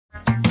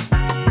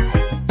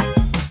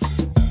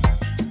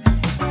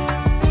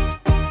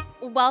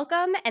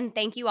Welcome and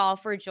thank you all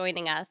for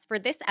joining us for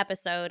this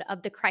episode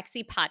of the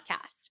Crexi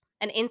Podcast,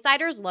 an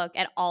insider's look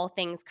at all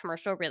things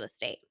commercial real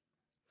estate.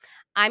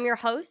 I'm your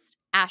host,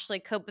 Ashley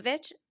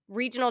Kobovitch,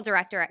 Regional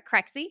Director at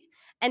Crexi,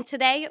 and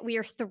today we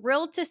are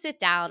thrilled to sit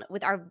down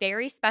with our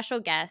very special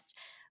guest,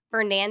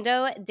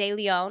 Fernando De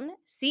Leon,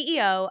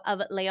 CEO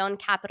of Leon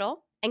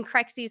Capital and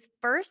Crexi's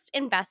first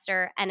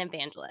investor and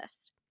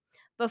evangelist.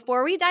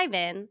 Before we dive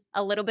in,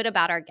 a little bit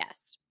about our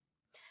guest.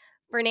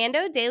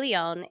 Fernando De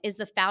Leon is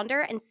the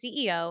founder and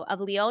CEO of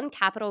Leon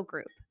Capital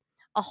Group,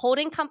 a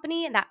holding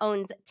company that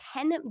owns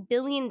 $10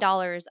 billion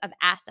of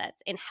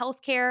assets in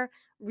healthcare,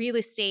 real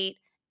estate,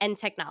 and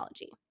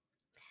technology.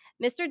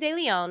 Mr. De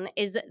Leon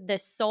is the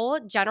sole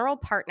general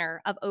partner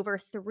of over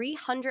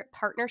 300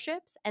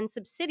 partnerships and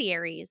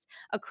subsidiaries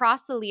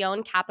across the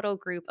Leon Capital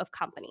Group of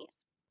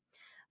companies.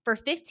 For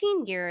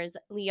 15 years,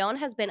 Leon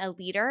has been a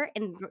leader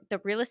in the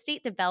real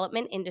estate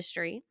development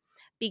industry,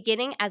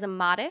 beginning as a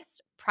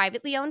modest,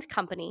 privately owned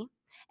company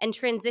and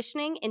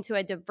transitioning into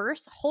a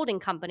diverse holding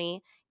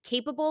company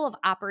capable of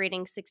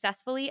operating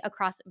successfully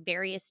across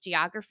various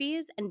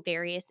geographies and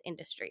various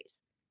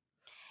industries.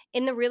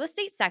 In the real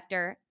estate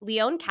sector,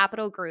 Leon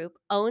Capital Group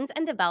owns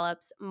and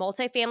develops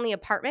multifamily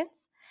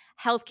apartments,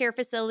 healthcare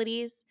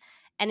facilities,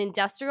 and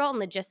industrial and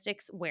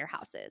logistics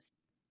warehouses.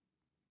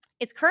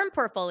 Its current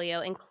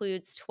portfolio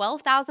includes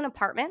 12,000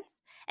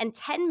 apartments and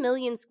 10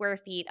 million square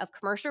feet of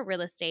commercial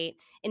real estate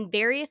in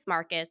various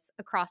markets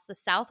across the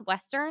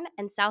southwestern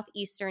and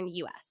southeastern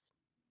U.S.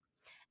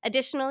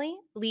 Additionally,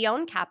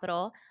 Leon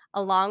Capital,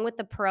 along with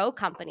the Perot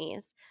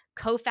companies,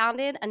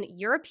 co-founded a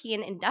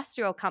European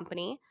industrial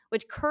company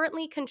which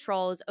currently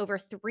controls over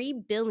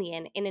 $3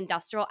 billion in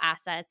industrial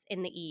assets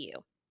in the EU.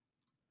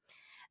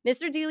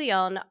 Mr. De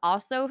Leon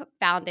also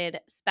founded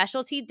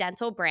specialty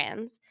dental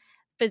brands,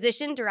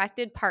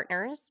 Physician-Directed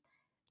Partners,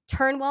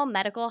 Turnwell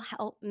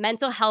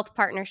Mental Health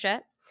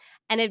Partnership,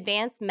 and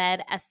Advanced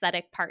Med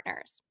Aesthetic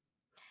Partners.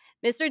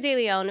 Mr. De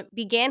Leon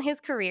began his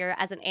career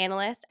as an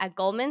analyst at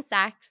Goldman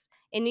Sachs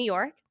in New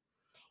York.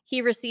 He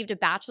received a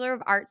Bachelor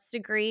of Arts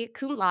degree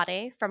cum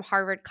laude from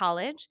Harvard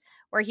College,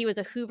 where he was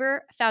a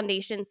Hoover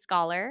Foundation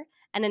Scholar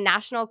and a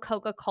National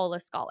Coca-Cola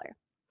Scholar.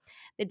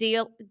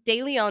 The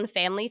De Leon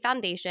Family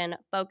Foundation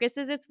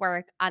focuses its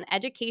work on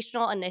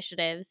educational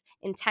initiatives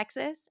in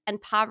Texas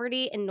and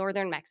poverty in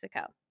northern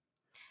Mexico.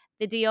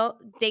 The De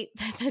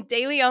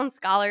Leon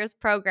Scholars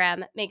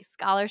Program makes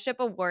scholarship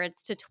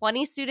awards to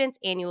 20 students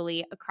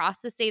annually across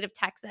the state of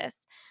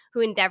Texas who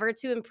endeavor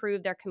to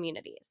improve their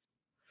communities.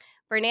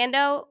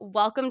 Fernando,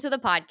 welcome to the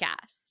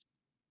podcast.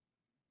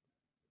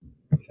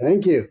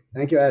 Thank you.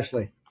 Thank you,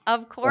 Ashley.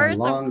 Of course,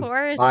 of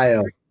course.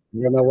 Bio. I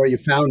don't know where you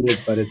found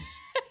it, but it'll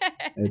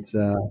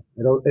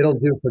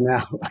do for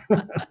now.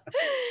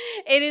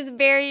 It is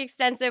very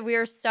extensive. We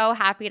are so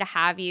happy to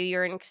have you.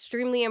 You're an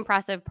extremely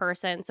impressive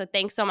person. So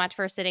thanks so much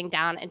for sitting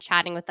down and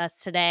chatting with us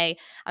today.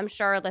 I'm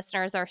sure our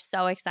listeners are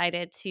so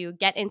excited to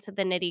get into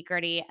the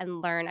nitty-gritty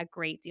and learn a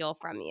great deal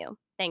from you.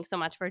 Thanks so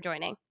much for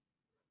joining.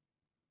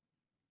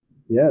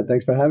 Yeah,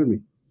 thanks for having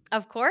me.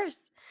 Of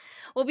course.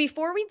 Well,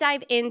 before we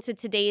dive into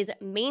today's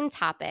main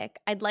topic,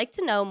 I'd like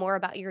to know more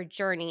about your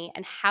journey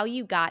and how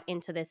you got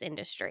into this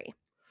industry.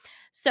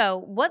 So,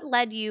 what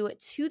led you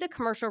to the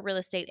commercial real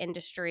estate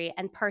industry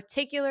and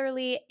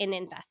particularly in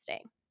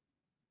investing?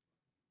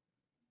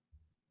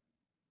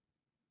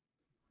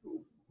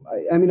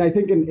 I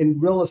think in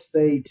real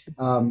estate,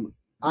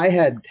 I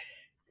had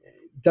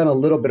done a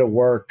little bit of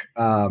work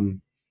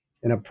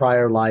in a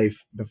prior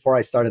life before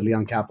I started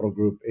Leon Capital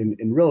Group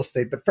in real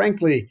estate. But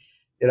frankly,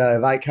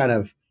 if I kind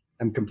of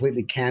am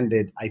completely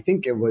candid, I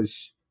think it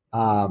was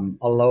a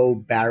low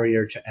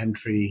barrier to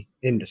entry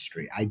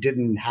industry. I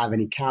didn't have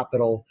any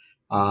capital.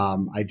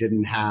 I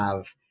didn't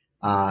have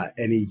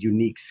any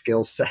unique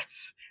skill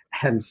sets.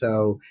 And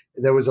so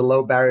there was a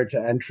low barrier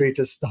to entry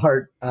to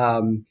start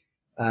the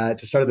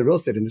real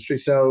estate industry.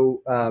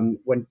 So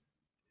when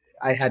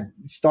I had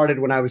started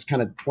when I was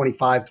kind of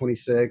 25,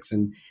 26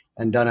 and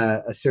done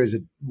a series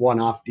of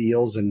one-off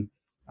deals and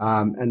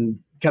kind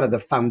of the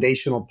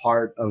foundational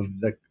part of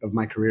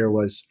my career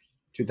was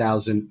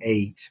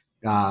 2008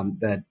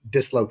 that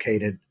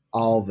dislocated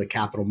all the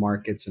capital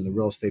markets and the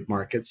real estate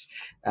markets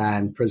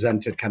and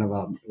presented kind of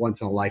a once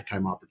in a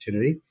lifetime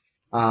opportunity.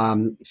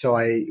 So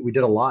we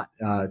did a lot,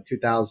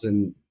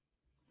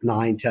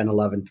 2009, 10,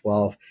 11,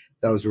 12.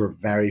 Those were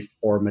very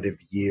formative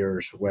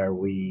years where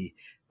we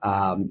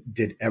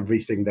did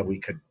everything that we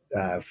could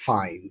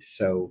find.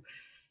 So,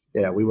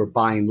 we were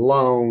buying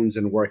loans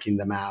and working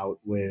them out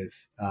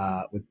with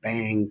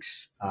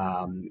banks.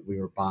 We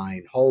were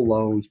buying whole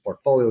loans,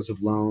 portfolios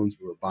of loans.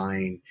 We were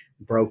buying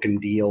broken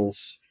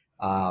deals.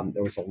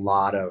 There was a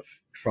lot of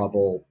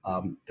trouble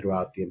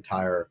throughout the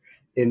entire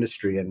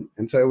industry.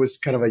 And so it was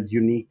kind of a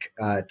unique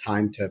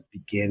time to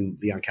begin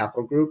Leon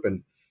Capital Group.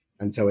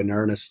 And so in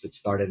earnest, it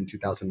started in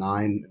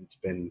 2009. And it's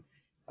been,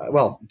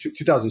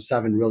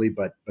 2007 really,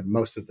 but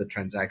most of the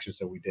transactions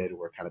that we did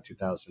were kind of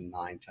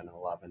 2009, 10, and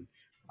 11.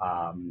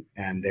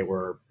 And it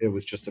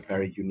was just a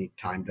very unique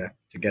time to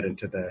get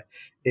into the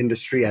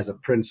industry as a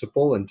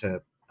principal and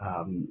to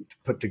to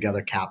put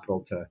together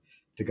capital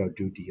to go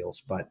do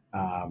deals. But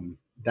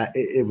that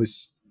it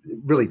was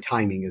really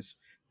timing is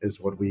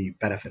what we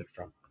benefited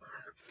from.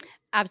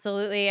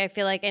 Absolutely. I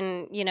feel like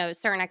in,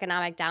 certain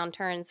economic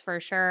downturns for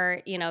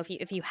sure,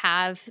 if you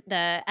have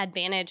the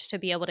advantage to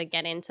be able to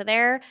get into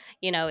there,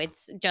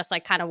 it's just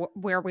like kind of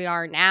where we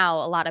are now.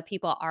 A lot of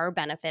people are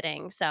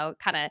benefiting. So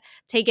kind of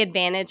take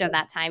advantage of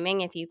that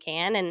timing if you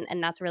can.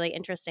 And that's really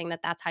interesting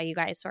that that's how you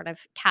guys sort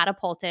of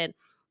catapulted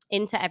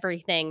into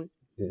everything.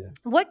 Yeah.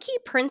 What key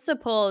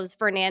principles,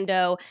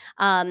 Fernando,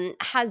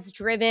 has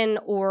driven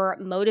or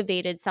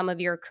motivated some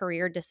of your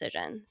career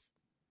decisions?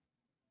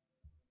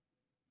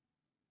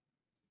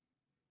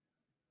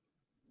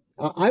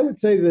 I would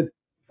say that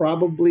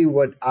probably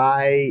what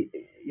I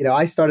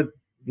started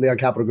Leon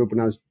Capital Group when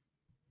I was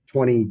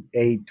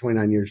 28,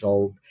 29 years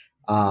old.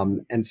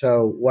 And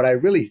so what I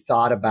really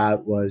thought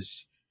about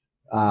was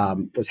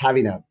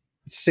having a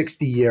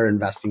 60-year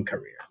investing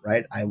career,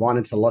 right? I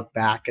wanted to look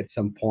back at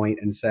some point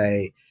and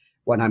say,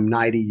 when I'm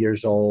 90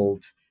 years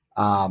old,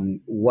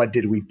 what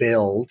did we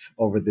build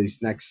over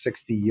these next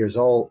 60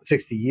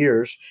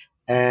 years?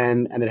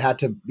 And it had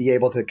to be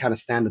able to kind of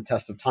stand the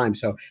test of time.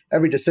 So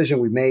every decision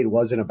we made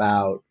wasn't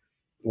about,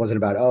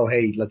 oh,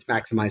 hey, let's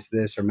maximize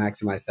this or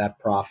maximize that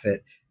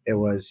profit. It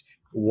was,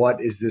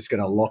 what is this going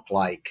to look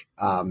like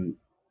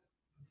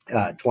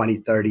 20,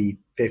 30,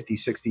 50,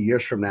 60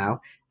 years from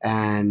now?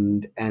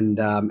 And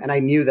I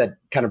knew that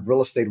kind of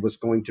real estate was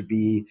going to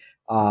be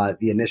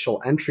the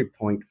initial entry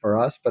point for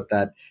us, but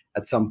that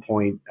at some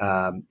point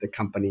the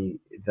company,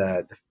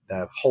 the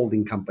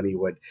holding company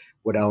would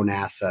own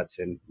assets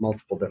in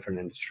multiple different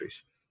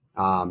industries.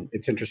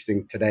 It's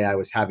interesting. Today I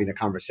was having a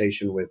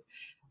conversation with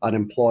an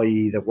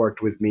employee that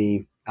worked with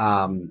me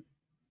 10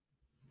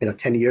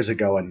 years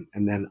ago and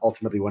then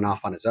ultimately went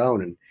off on his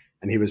own.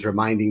 And he was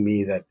reminding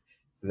me that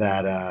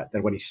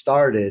when he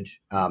started,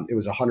 it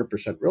was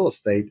 100% real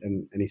estate.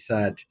 And he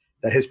said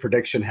that his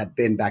prediction had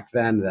been back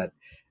then that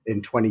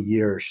in 20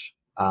 years,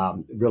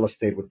 real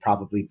estate would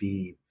probably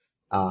be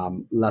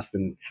less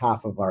than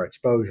half of our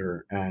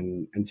exposure.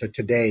 And so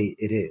today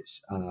it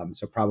is.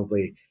 So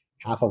probably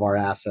half of our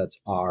assets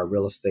are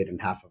real estate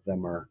and half of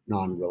them are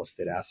non-real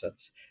estate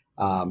assets.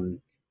 And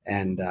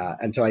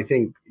so I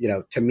think,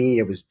 to me,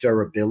 it was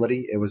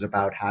durability. It was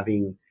about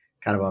having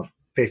kind of a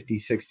 50,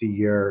 60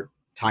 year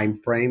time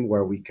frame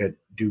where we could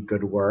do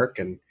good work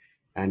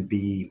and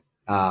be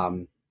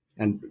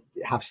and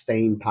have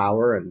staying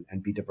power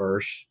and be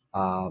diverse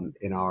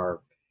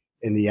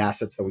in the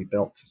assets that we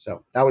built.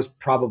 So that was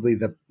probably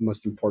the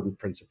most important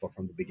principle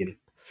from the beginning.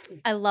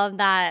 I love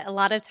that. A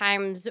lot of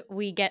times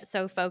we get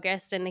so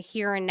focused in the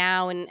here and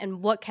now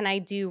and what can I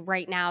do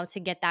right now to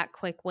get that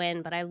quick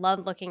win. But I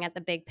love looking at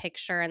the big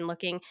picture and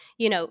looking,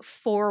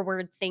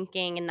 forward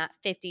thinking in that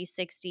 50,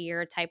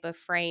 60-year type of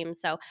frame.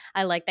 So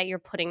I like that you're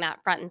putting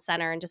that front and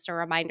center, and just a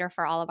reminder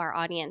for all of our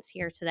audience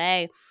here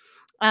today.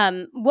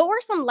 What were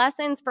some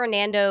lessons,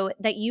 Fernando,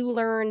 that you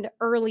learned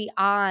early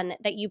on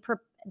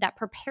that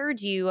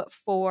prepared you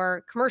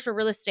for commercial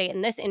real estate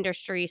in this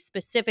industry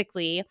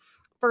specifically?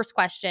 First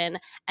question.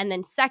 And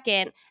then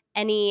second,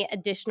 any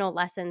additional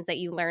lessons that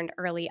you learned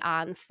early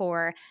on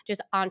for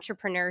just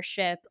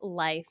entrepreneurship,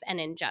 life, and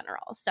in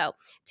general? So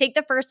take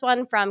the first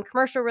one from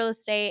commercial real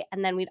estate,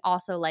 and then we'd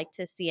also like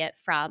to see it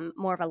from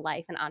more of a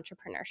life and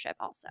entrepreneurship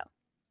also.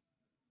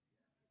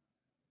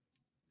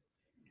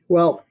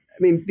 Well, I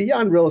mean,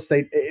 beyond real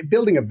estate,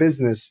 building a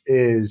business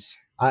is,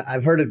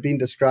 I've heard it being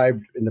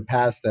described in the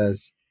past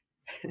as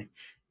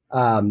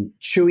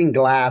chewing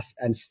glass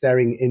and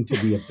staring into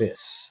the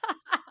abyss.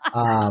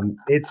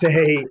 It's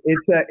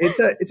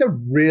a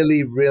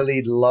really,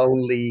 really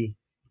lonely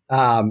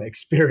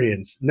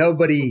experience.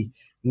 Nobody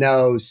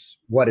knows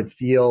what it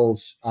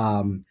feels.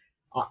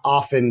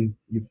 Often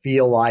you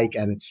feel like,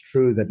 and it's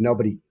true, that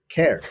nobody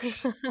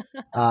cares.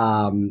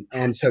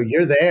 And so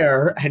you're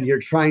there and you're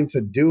trying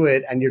to do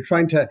it and you're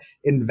trying to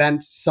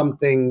invent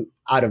something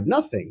out of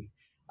nothing.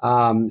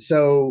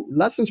 So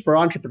lessons for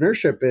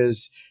entrepreneurship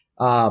is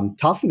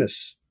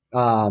toughness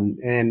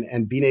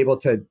and being able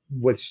to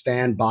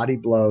withstand body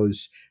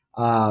blows.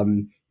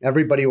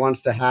 Everybody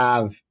wants to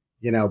have,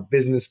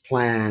 business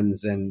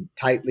plans and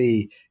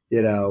tightly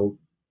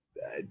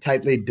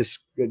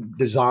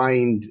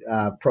designed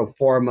pro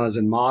formas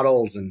and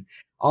models, and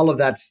all of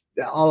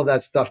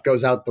that stuff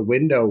goes out the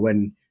window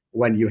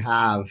when you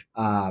have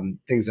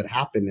things that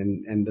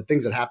happen, and the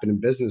things that happen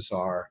in business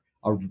are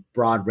a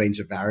broad range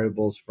of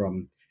variables,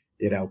 from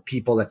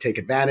people that take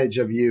advantage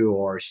of you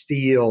or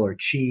steal or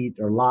cheat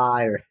or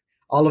lie, or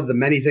all of the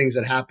many things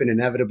that happen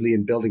inevitably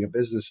in building a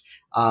business.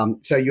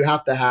 So you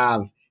have to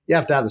have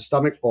the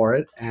stomach for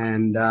it,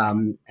 and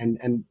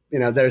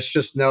there's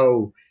just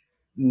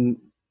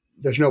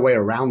there's no way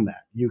around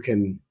that.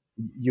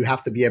 You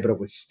have to be able to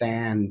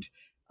withstand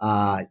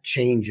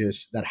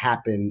changes that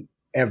happen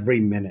every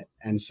minute.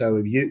 And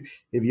so if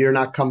you're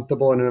not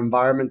comfortable in an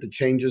environment that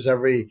changes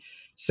every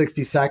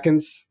 60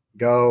 seconds,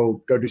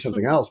 go do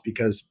something else,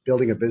 because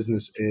building a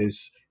business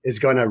is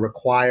going to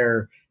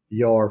require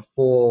your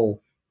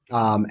full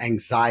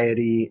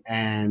anxiety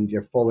and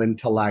your full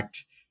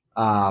intellect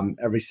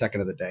every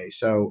second of the day.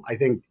 So I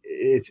think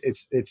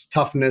it's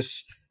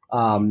toughness,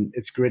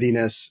 it's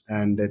grittiness,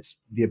 and it's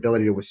the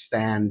ability to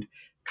withstand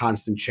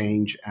constant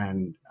change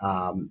and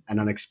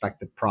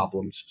unexpected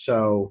problems.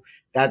 So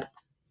that,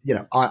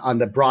 on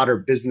the broader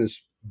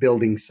business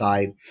building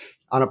side.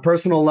 On a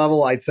personal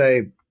level, I'd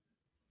say,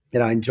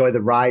 enjoy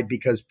the ride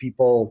because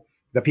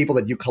the people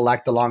that you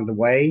collect along the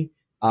way,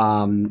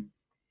 one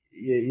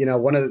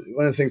of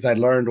the things I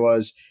learned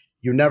was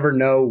you never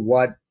know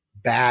what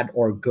bad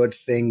or good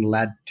thing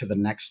led to the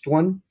next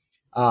one.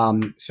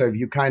 So if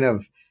you kind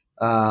of,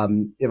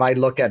 if I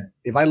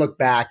look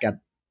back at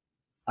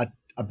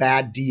a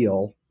bad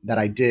deal that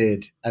I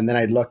did, and then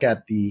I look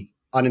at the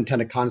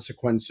unintended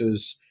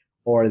consequences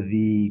or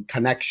the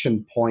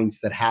connection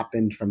points that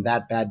happened from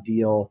that bad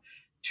deal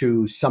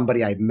to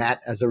somebody I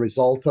met as a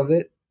result of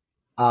it,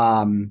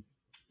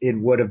 it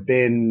would have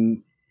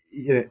been,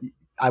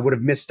 I would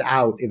have missed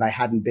out if I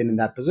hadn't been in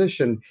that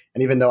position.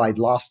 And even though I'd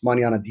lost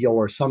money on a deal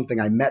or something,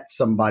 I met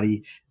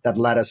somebody that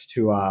led us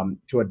to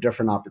a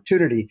different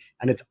opportunity.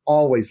 And it's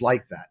always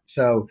like that.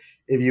 So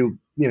if you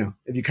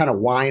kind of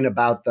whine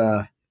about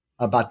the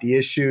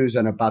issues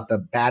and about the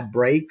bad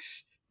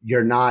breaks,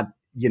 you're not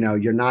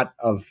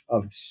of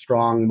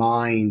strong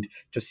mind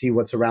to see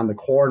what's around the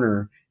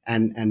corner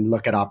and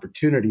look at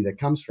opportunity that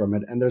comes from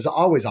it. And there's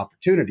always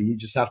opportunity. You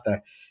just have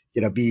to,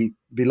 be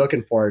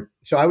looking for it.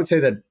 So I would say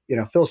that,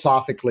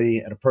 philosophically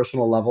at a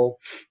personal level,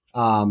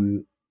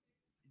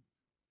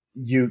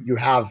 you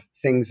have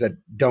things that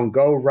don't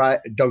go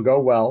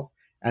well,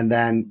 and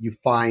then you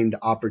find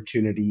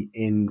opportunity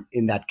in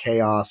that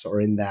chaos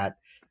or in that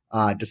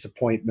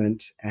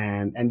disappointment.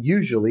 And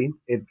usually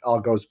it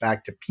all goes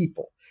back to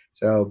people.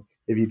 So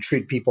if you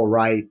treat people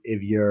right,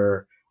 if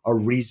you're a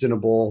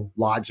reasonable,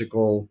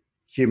 logical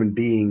human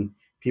being,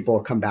 people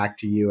will come back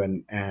to you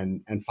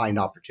and find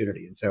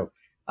opportunity. And so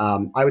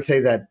I would say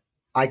that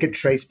I could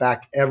trace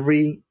back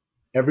every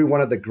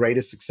one of the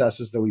greatest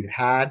successes that we've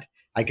had.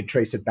 I could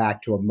trace it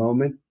back to a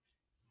moment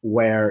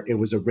where it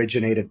was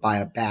originated by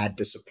a bad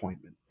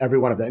disappointment. Every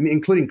one of them,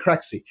 including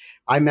Crexi.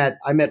 I met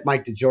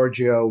Mike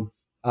DeGiorgio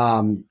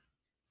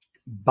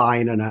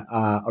buying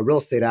a real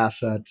estate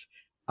asset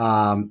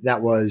that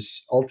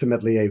was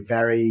ultimately a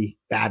very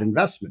bad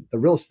investment. The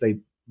real estate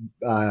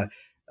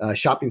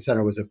shopping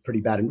center was a pretty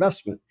bad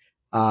investment.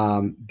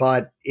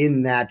 But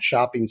in that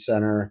shopping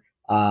center,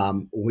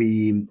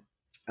 we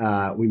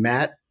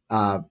met,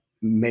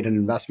 made an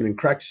investment in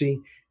Crexi,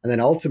 and then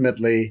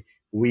ultimately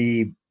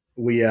we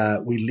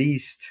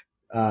leased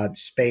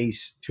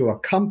space to a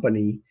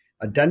company,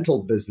 a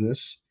dental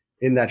business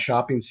in that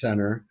shopping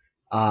center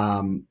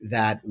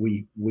that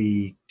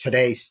we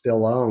today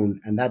still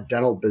own. And that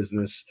dental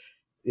business,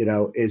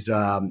 is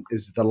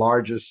the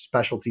largest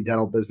specialty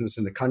dental business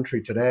in the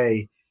country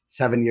today,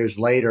 7 years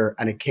later,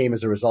 and it came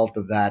as a result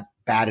of that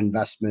bad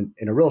investment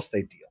in a real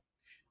estate deal.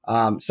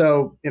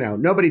 So,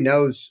 nobody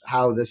knows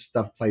how this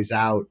stuff plays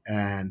out.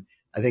 And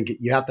I think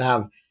you have to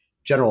have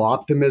general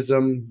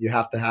optimism. You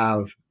have to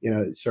have,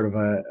 sort of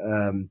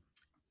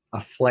a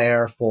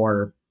flair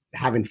for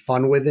having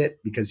fun with it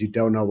because you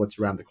don't know what's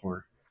around the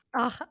corner.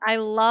 Oh, I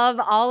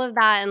love all of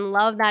that and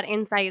love that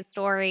insight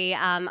story.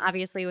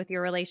 Obviously, with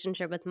your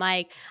relationship with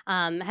Mike,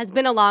 has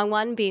been a long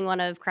one, being one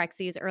of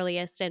Crexi's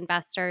earliest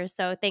investors.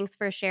 So thanks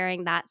for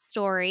sharing that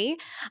story.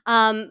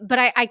 But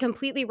I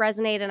completely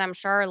resonate, and I'm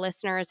sure our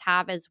listeners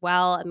have as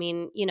well. I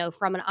mean,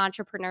 from an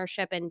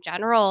entrepreneurship in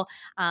general,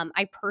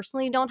 I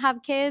personally don't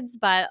have kids,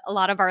 but a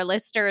lot of our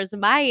listeners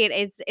might.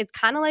 It's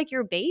kind of like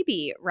your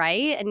baby,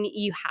 right? And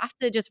you have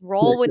to just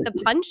roll with the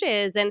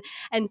punches, and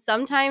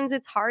sometimes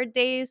it's hard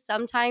days,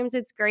 sometimes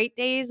it's great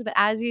days, but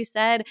as you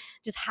said,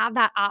 just have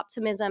that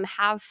optimism,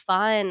 have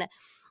fun.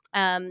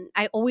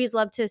 I always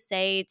love to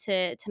say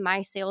to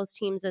my sales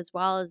teams as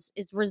well is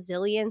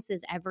resilience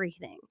is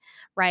everything,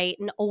 right?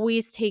 And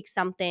always take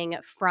something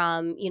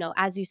from,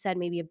 as you said,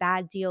 maybe a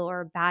bad deal or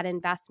a bad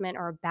investment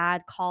or a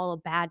bad call, a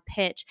bad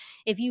pitch.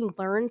 If you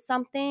learn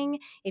something,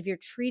 if you're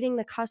treating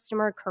the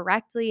customer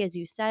correctly, as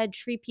you said,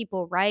 treat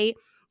people right,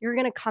 you're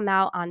going to come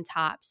out on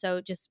top. So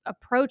just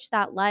approach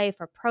that life,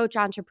 approach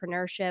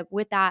entrepreneurship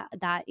with that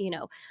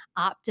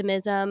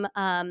optimism,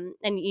 and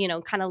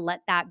kind of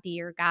let that be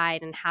your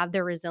guide and have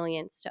the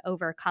resilience to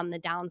overcome the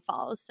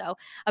downfalls. So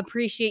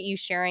appreciate you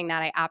sharing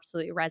that. I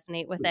absolutely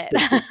resonate with it.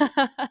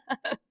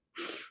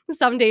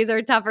 Some days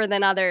are tougher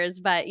than others,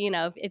 but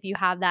if you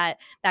have that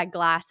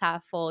glass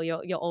half full,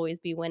 you'll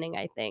always be winning,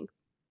 I think.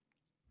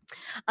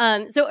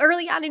 So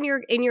early on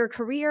in your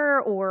career,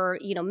 or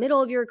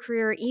middle of your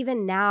career,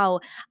 even now,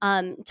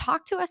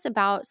 talk to us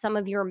about some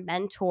of your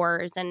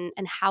mentors and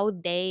how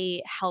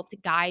they helped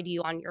guide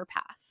you on your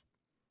path.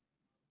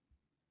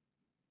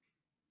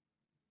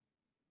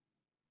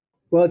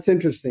 Well, it's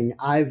interesting.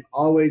 I've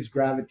always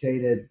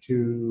gravitated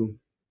to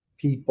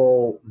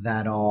people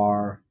that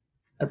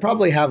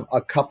probably have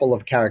a couple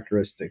of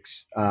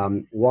characteristics.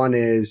 One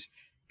is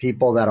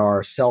people that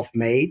are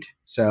self-made,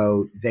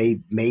 so they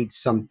made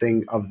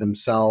something of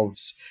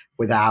themselves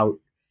without,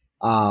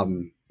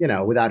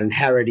 without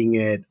inheriting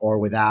it or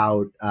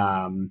without,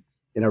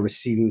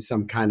 receiving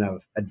some kind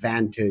of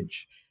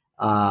advantage.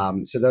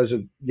 So those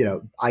are,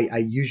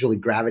 I usually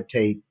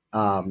gravitate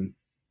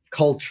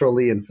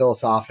culturally and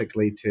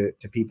philosophically to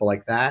people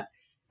like that.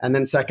 And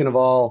then second of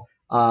all,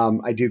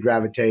 I do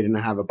gravitate and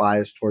I have a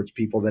bias towards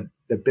people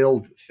that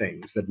build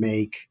things, that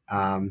make,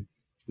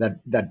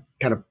 that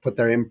kind of put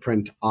their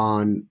imprint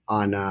on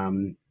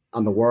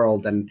the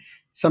world. And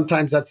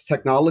sometimes that's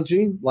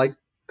technology, like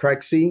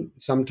Crexi.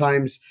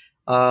 Sometimes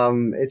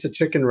it's a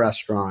chicken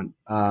restaurant.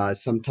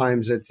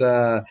 Sometimes it's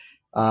a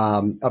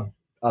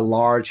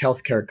large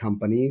healthcare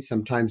company.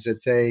 Sometimes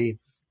it's an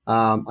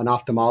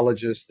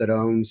ophthalmologist that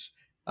owns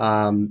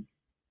 9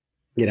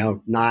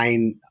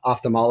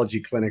 ophthalmology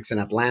clinics in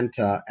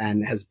Atlanta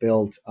and has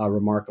built a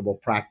remarkable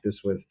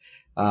practice with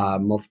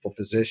multiple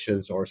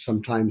physicians. Or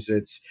sometimes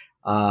it's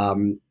a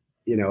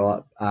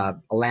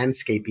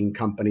landscaping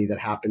company that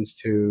happens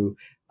to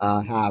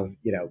have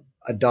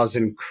a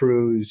dozen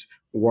crews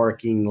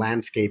working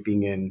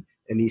landscaping in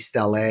East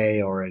LA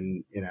or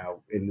in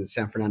the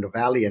San Fernando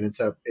Valley, and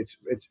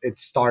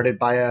it's started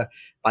by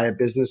a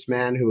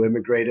businessman who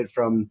immigrated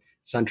from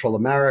Central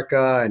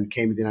America and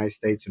came to the United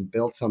States and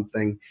built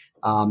something.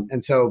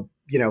 And so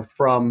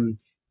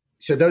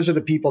so those are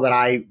the people that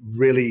I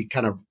really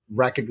kind of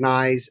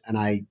recognize and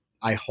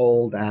I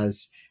hold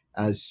as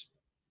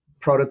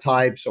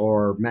prototypes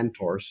or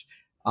mentors.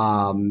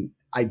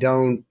 I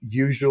don't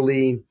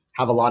usually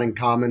have a lot in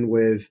common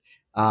with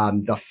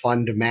the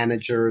fund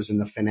managers and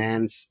the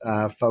finance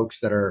folks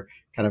that are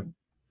kind of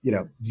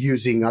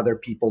using other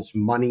people's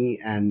money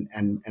and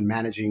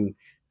managing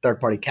third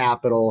party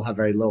capital, have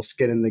very little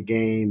skin in the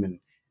game,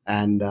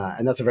 and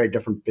that's a very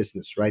different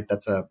business, right?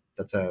 That's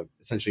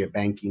essentially a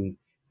banking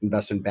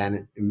investment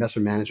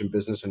management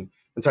business, and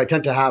so I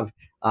tend to have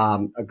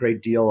a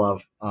great deal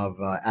of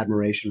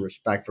admiration,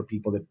 respect for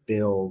people that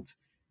build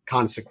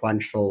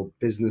consequential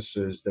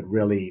businesses that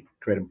really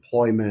create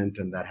employment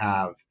and that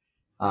have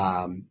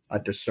a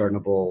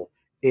discernible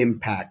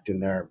impact in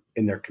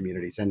their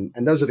communities, and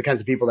those are the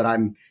kinds of people that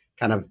I'm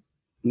kind of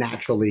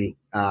naturally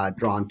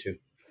drawn to.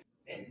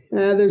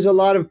 There's a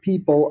lot of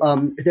people.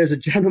 There's a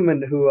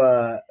gentleman who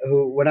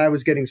when I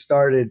was getting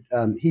started,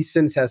 he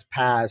since has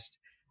passed.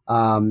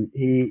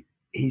 He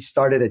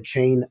started a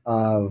chain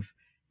of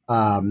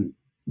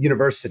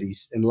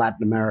universities in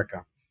Latin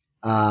America,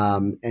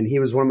 and he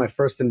was one of my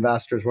first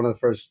investors, one of the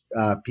first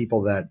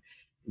people that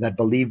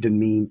believed in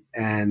me,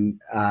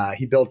 and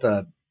he built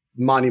a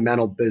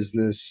monumental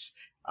business,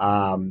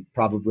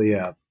 probably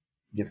a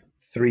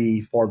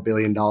 $3-4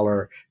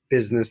 billion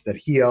business that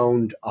he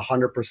owned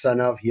 100%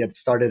 of. He had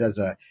started as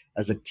a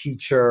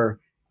teacher,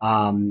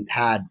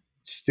 had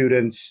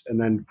students,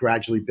 and then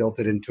gradually built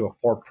it into a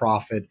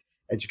for-profit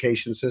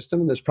education system.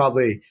 And there's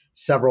probably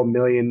several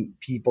million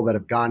people that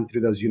have gone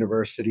through those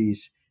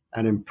universities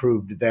and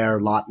improved their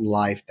lot in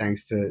life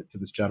thanks to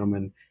this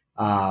gentleman,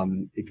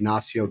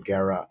 Ignacio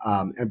Guerra.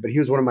 But he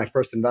was one of my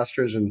first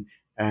investors, and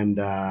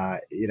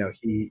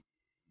he,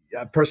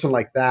 a person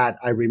like that,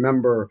 I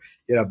remember,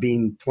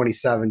 being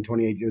 27,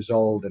 28 years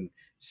old and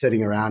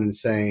sitting around and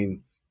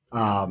saying,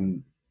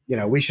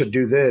 we should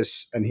do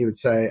this. And he would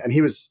say, and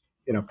he was,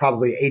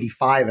 probably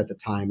 85 at the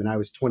time, and I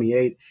was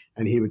 28,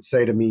 and he would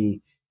say to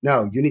me,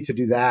 no, you need to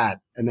do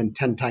that. And then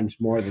 10 times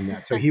more than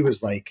that. So he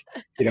was like,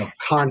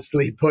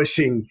 constantly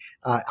pushing.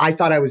 I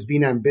thought I was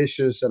being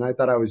ambitious, and I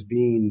thought I was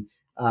being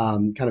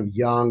kind of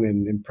young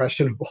and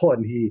impressionable.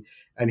 And he,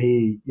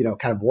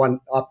 kind of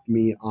one-upped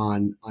me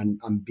on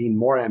being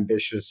more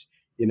ambitious,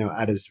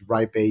 at his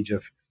ripe age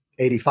of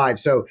 85.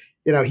 So,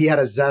 he had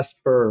a zest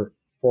for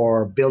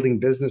building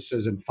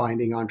businesses and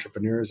finding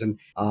entrepreneurs. And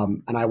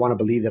I want to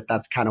believe that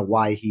that's kind of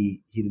why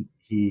he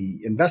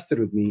invested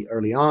with me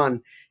early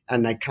on.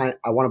 And I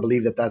want to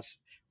believe that that's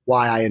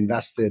why I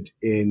invested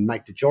in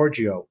Mike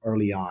DeGiorgio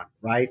early on,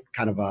 right?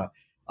 Kind of a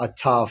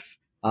tough,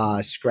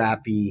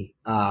 scrappy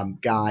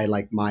guy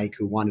like Mike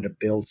who wanted to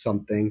build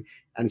something.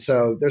 And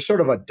so there's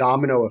sort of a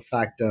domino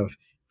effect of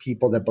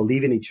people that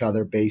believe in each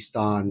other based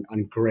on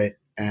grit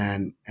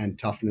and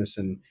toughness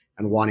and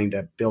wanting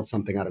to build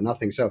something out of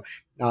nothing. So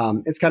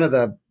it's kind of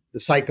the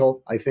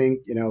cycle, I think.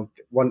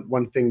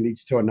 One thing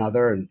leads to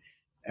another, and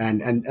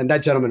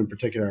that gentleman in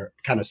particular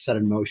kind of set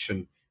in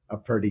motion a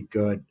pretty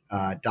good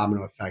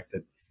domino effect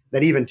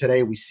that even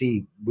today we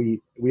see.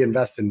 We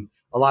invest in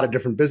a lot of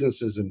different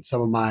businesses, and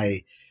some of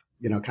my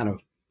kind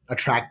of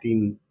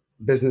attracting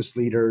business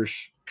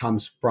leaders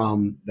comes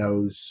from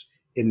those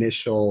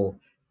initial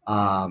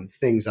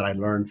things that I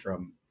learned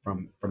from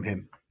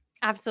him.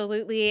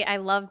 Absolutely. I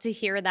love to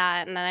hear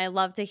that. And I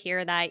love to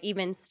hear that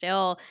even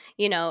still,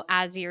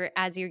 as you're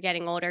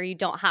getting older, you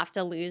don't have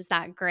to lose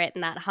that grit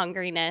and that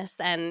hungriness.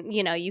 And,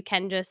 you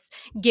can just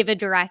give a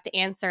direct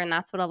answer. And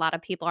that's what a lot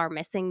of people are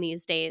missing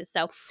these days.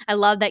 So I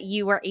love that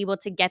you were able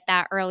to get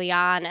that early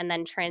on and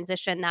then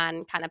transition that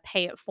and kind of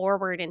pay it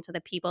forward into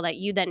the people that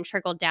you then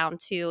trickled down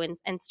to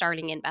and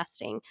starting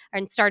investing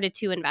and started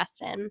to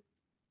invest in.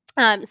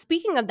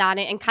 Speaking of that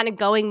and kind of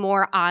going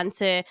more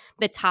onto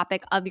the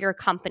topic of your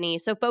company,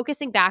 so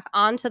focusing back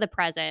onto the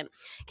present,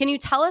 can you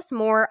tell us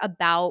more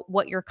about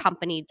what your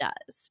company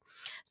does?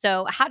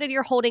 So how did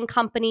your holding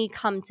company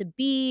come to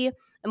be,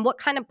 and what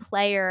kind of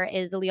player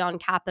is Leon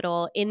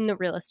Capital in the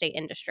real estate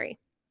industry?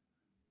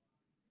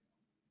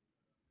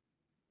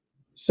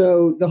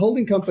 So the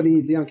holding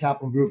company, Leon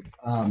Capital Group,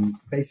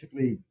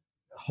 basically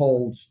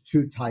holds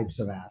two types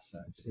of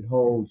assets. It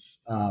holds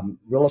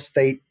real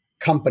estate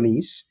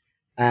companies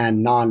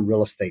and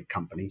non-real estate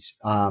companies.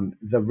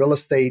 The real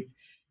estate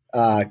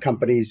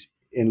companies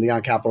in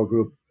Leon Capital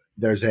Group,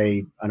 there's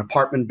an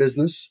apartment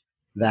business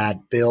that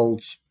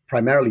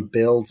primarily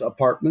builds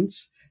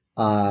apartments.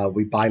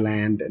 We buy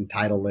land,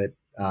 entitle it,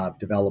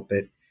 develop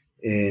it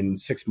in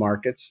 6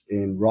 markets: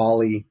 in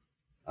Raleigh,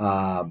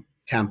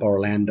 Tampa,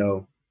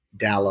 Orlando,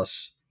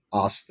 Dallas,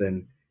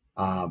 Austin,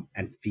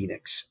 and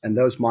Phoenix. And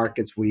those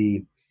markets,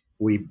 we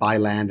buy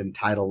land,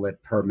 entitle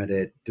it, permit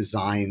it,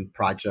 design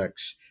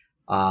projects,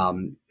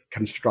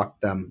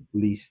 construct them,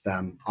 lease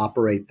them,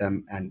 operate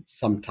them, and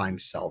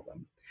sometimes sell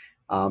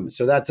them.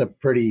 So that's a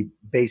pretty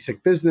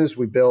basic business.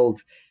 We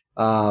build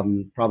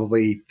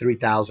probably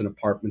 3,000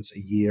 apartments a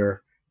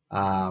year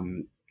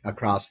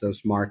across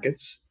those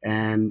markets,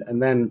 and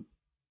then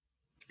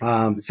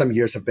some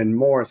years have been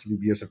more, some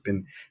years have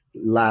been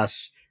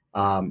less.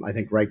 I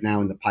think right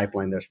now in the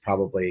pipeline, there's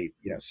probably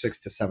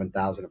 6,000 to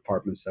 7,000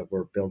 apartments that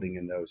we're building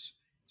in those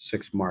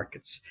 6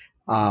 markets.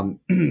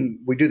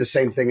 We do the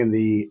same thing in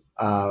the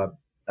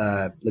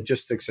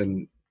logistics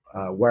and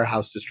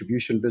warehouse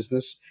distribution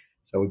business.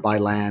 So we buy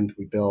land,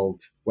 we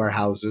build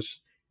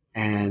warehouses,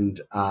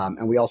 and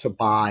we also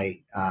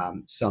buy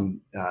some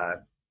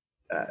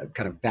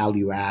kind of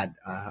value add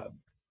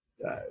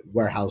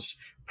warehouse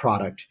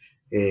product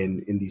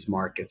in these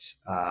markets.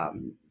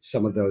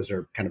 Some of those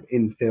are kind of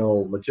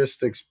infill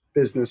logistics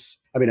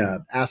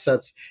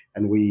assets,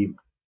 and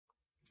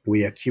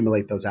we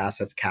accumulate those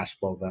assets, cash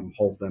flow them,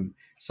 hold them.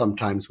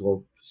 Sometimes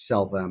we'll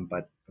sell them,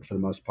 but for the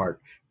most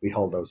part, we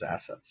hold those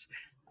assets.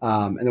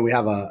 And then we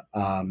have a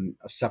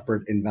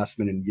separate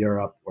investment in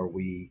Europe where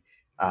we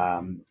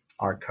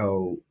are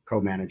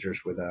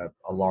co-managers with a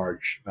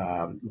large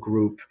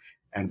group,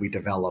 and we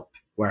develop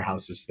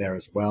warehouses there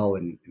as well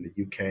in the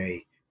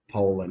UK,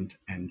 Poland,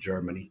 and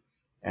Germany.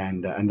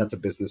 And that's a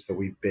business that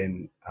we've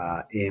been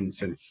in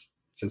since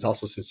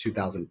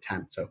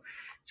 2010. So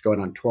it's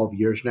going on 12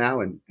 years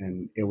now, and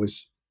it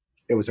was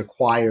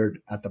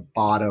acquired at the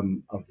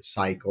bottom of the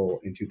cycle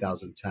in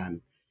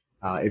 2010.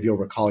 If you'll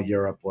recall,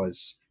 Europe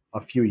was a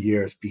few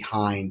years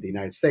behind the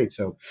United States.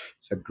 So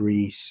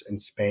Greece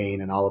and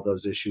Spain and all of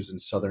those issues in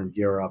Southern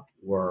Europe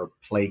were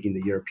plaguing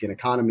the European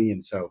economy.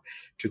 And so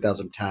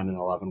 2010 and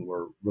 11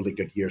 were really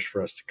good years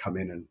for us to come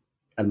in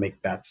and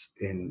make bets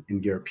in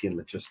European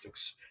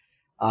logistics.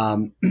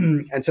 And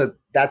so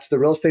that's the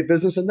real estate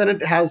business. And then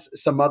it has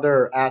some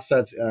other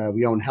assets.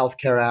 We own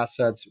healthcare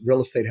assets,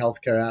 real estate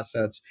healthcare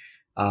assets.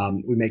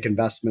 We make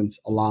investments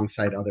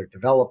alongside other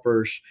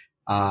developers.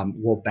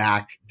 We'll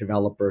back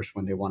developers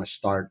when they want to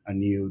start a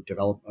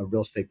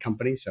real estate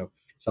company. So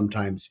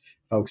sometimes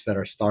folks that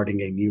are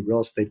starting a new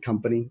real estate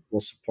company,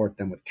 we'll support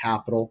them with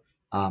capital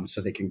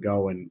so they can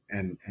go and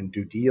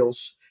do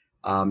deals.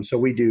 So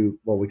we do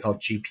what we call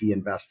GP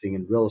investing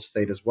in real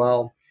estate as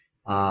well.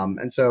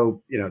 And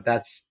so,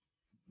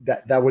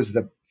 that was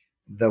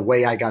the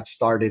way I got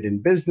started in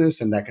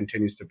business, and that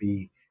continues to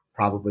be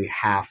probably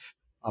half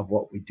of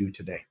what we do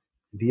today.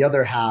 The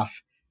other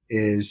half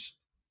is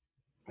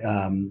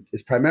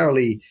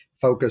primarily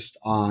focused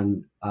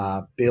on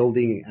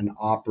building and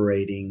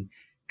operating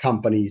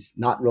companies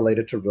not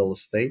related to real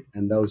estate,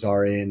 and those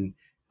are in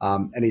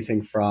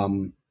anything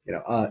from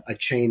a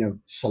chain of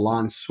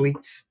salon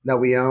suites that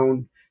we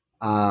own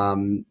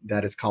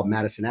that is called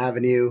Madison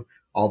Avenue,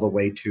 all the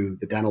way to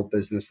the dental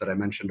business that I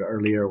mentioned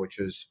earlier, which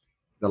is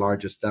the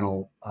largest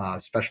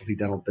specialty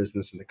dental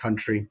business in the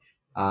country.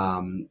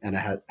 And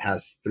it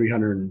has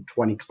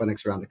 320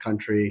 clinics around the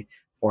country,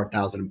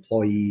 4,000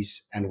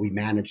 employees, and we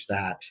manage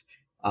that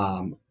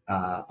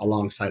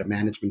alongside a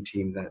management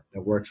team that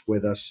works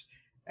with us.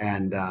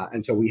 And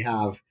so we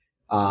have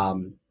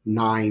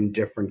 9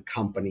 different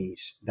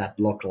companies that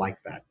look like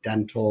that: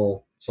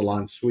 dental,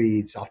 salon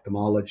suites,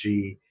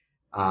 ophthalmology.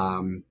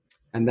 And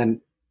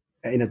then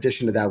in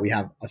addition to that, we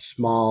have a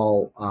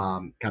small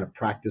kind of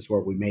practice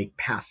where we make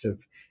passive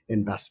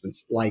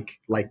investments like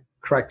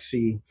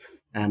Crexi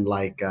and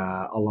like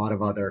a lot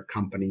of other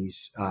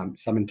companies,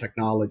 some in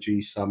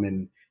technology, some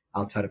in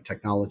outside of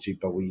technology,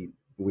 but we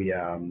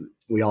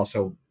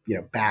also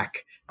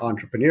back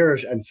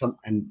entrepreneurs, and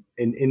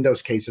in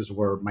those cases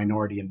we're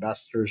minority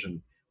investors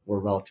and we're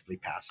relatively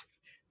passive.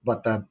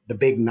 But the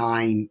big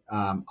 9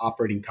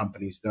 operating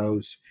companies,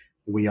 those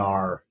we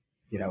are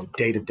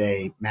day to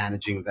day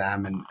managing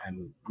them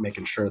and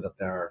making sure that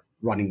they're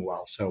running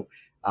well. So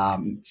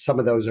some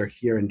of those are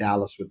here in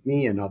Dallas with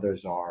me, and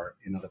others are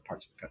in other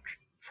parts of the country.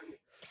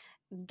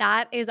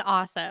 That is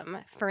awesome.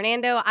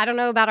 Fernando, I don't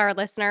know about our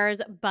listeners,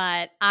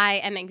 but I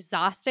am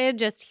exhausted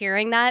just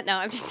hearing that. No,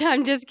 I'm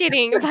just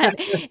kidding, but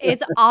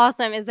it's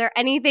awesome. Is there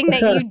anything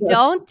that you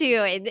don't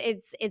do?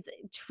 It's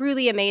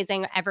truly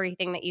amazing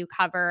everything that you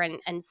cover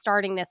and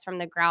starting this from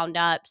the ground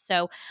up.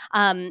 So,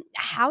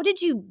 how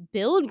did you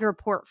build your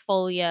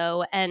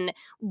portfolio, and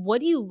what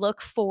do you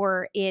look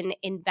for in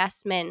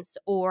investments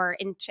or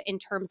in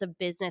terms of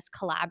business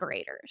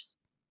collaborators?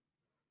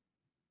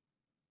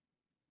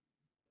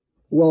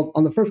 Well,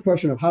 on the first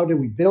question of how did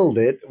we build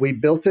it, we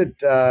built it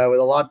with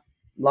a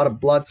lot of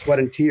blood, sweat,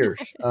 and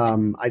tears.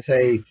 I'd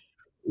say,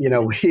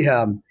 we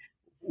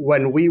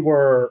when we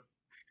were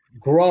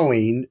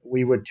growing,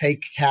 we would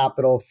take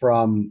capital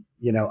from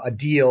a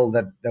deal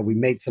that we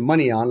made some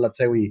money on. Let's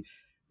say we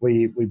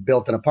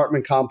built an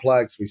apartment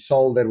complex, we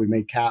sold it, we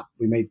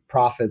made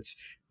profits.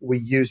 We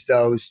used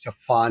those to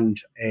fund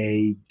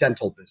a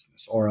dental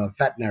business or a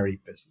veterinary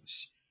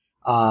business,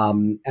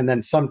 and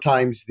then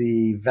sometimes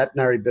the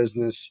veterinary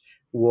business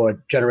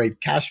would generate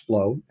cash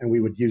flow, and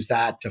we would use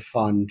that to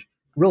fund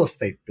real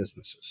estate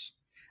businesses,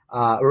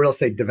 real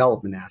estate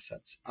development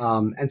assets,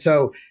 and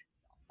so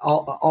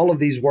all of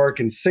these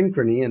work in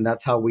synchrony, and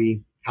that's how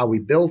we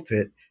built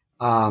it.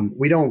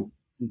 We don't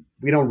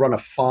run a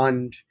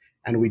fund,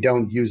 and we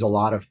don't use a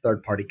lot of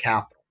third party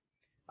capital.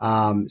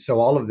 So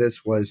all of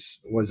this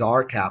was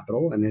our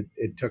capital, and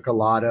it took a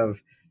lot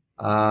of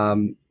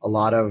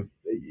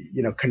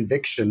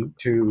conviction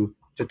to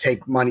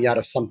take money out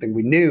of something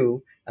we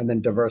knew and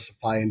then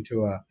diversify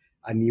into a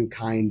new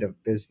kind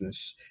of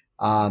business.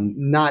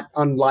 Not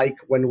unlike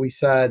when we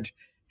said,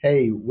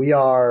 "Hey, we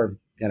are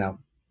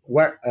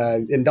we're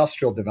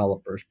industrial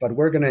developers, but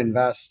we're going to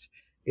invest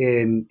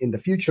in the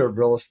future of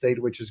real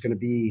estate, which is going to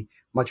be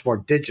much more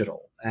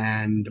digital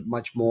and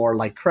much more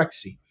like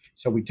Crexi."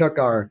 So we took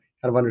our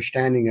kind of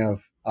understanding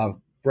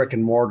of brick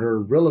and mortar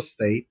real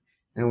estate,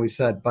 and we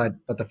said, but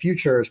the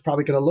future is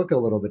probably going to look a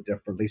little bit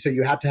differently. So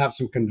you had to have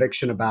some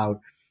conviction about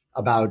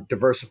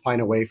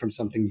diversifying away from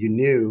something you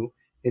knew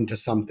into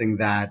something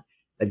that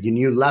you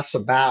knew less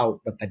about,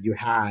 but that you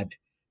had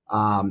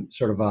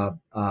sort of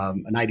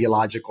an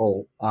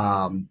ideological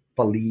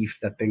belief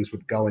that things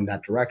would go in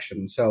that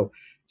direction. So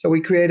we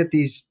created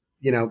these,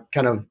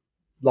 kind of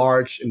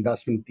large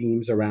investment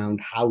themes around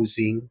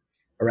housing,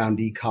 around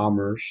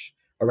e-commerce,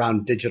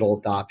 around digital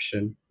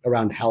adoption,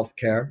 around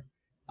healthcare.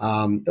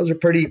 Those are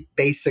pretty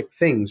basic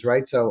things,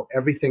 right? So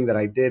everything that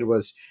I did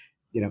was,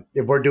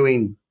 if we're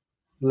doing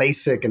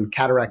LASIK and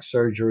cataract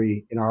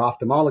surgery in our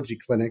ophthalmology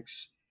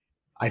clinics,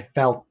 I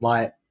felt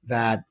like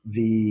that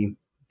the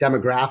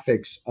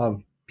demographics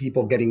of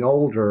people getting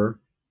older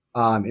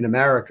in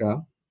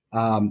America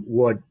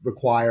would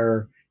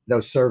require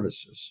those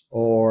services,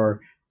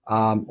 or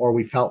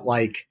we felt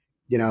like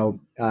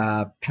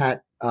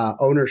pet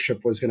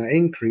ownership was going to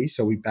increase,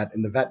 so we bet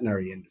in the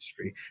veterinary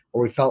industry,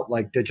 or we felt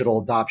like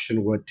digital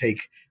adoption would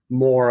take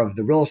more of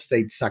the real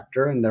estate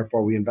sector, and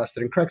therefore we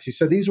invested in Crexi.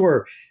 So these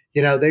were,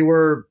 they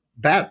were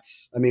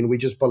bets. I mean, we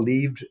just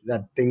believed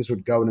that things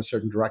would go in a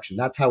certain direction.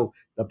 That's how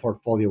the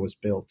portfolio was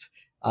built.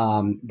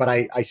 But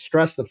I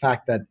stress the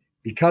fact that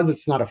because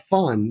it's not a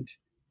fund,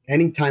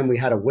 anytime we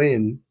had a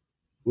win,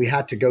 we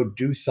had to go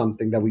do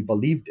something that we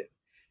believed in.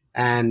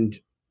 And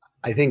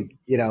I think,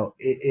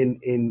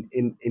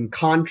 in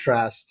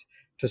contrast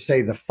to,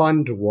 say, the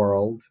fund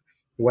world,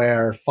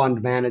 where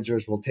fund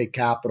managers will take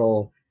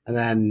capital and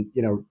then,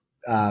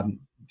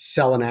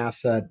 sell an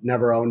asset,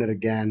 never own it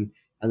again,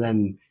 and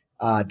then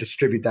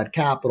distribute that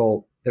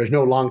capital, there's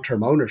no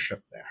long-term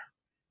ownership there.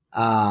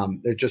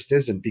 There just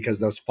isn't, because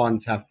those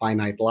funds have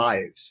finite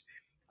lives.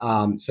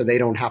 So they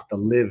don't have to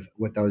live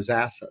with those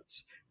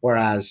assets.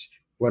 Whereas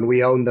when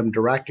we own them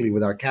directly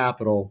with our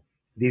capital,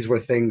 these were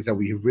things that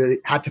we really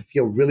had to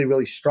feel really,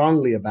 really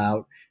strongly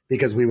about,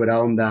 because we would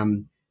own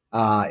them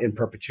in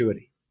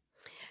perpetuity.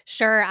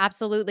 Sure,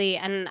 absolutely.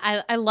 And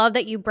I love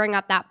that you bring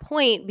up that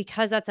point,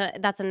 because that's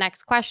a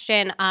next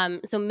question.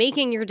 So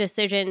making your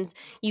decisions,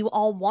 you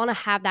all want to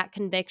have that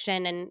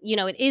conviction, and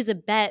it is a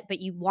bet, but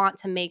you want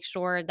to make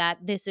sure that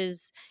this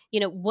is,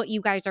 what you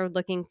guys are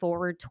looking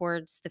forward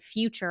towards the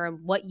future,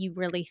 and what you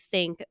really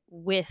think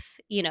with,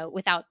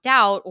 without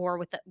doubt, or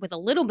with a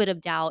little bit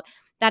of doubt,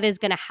 that is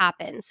going to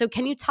happen. So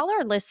can you tell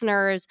our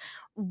listeners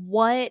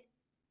what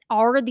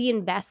are the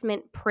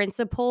investment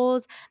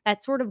principles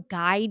that sort of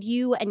guide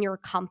you and your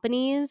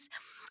companies?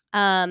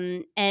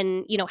 And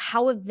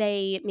how have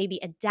they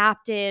maybe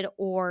adapted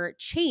or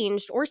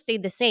changed or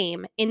stayed the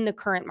same in the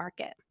current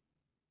market?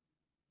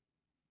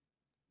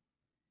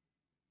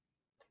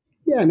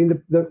 Yeah, I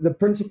mean, the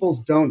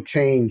principles don't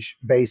change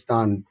based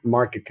on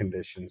market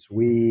conditions.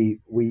 We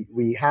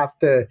have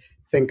to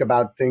think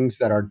about things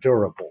that are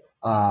durable,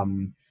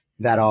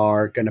 that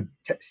are going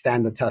to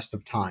stand the test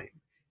of time.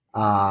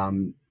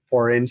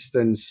 For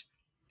instance,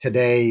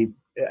 today,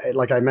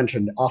 like I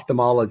mentioned,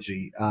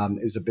 ophthalmology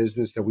is a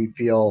business that we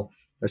feel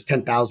there's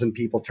 10,000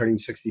 people turning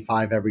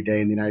 65 every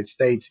day in the United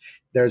States.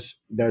 There's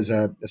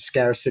a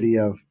scarcity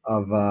of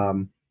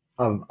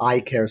eye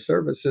care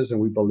services, and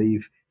we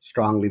believe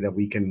strongly that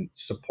we can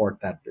support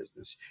that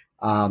business.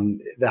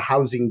 The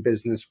housing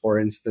business, for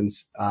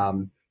instance,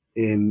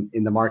 in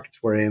the markets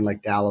we're in,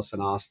 like Dallas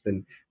and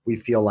Austin, we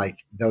feel like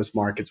those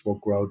markets will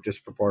grow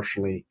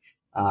disproportionately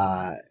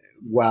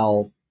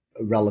well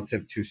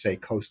relative to, say,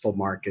 coastal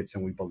markets,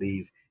 and we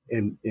believe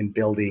in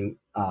building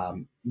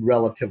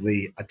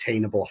relatively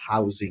attainable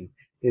housing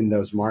in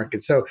those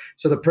markets. So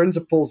the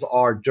principles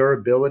are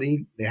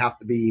durability. They have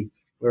to be.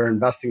 We're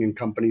investing in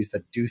companies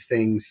that do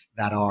things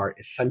that are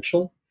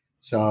essential.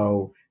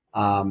 So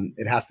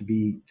it has to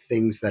be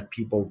things that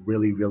people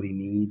really, really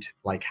need,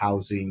 like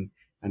housing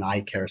and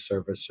eye care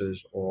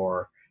services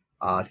or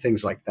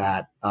things like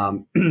that.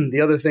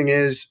 The other thing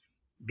is,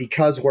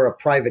 because we're a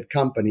private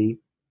company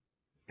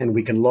and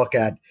we can look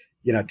at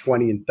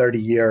 20 and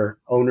 30-year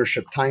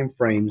ownership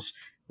timeframes,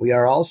 we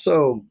are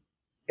also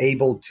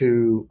able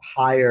to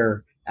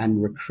hire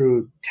and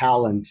recruit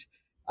talent,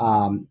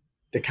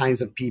 the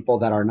kinds of people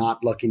that are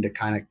not looking to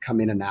kind of come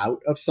in and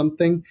out of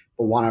something,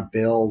 but want to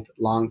build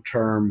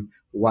long-term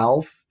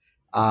wealth.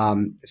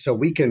 So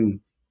we can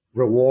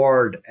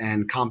reward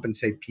and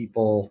compensate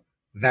people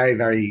very,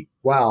 very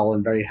well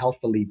and very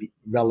healthily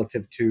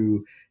relative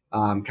to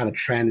kind of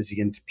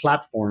transient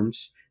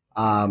platforms.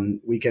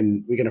 We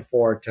can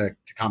afford to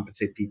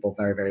compensate people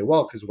very, very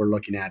well because we're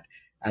looking at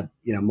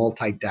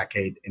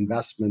multi-decade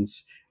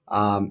investments.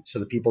 So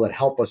the people that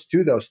help us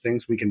do those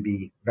things, we can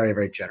be very,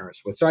 very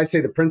generous with. So I'd say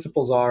the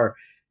principles are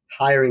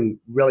hiring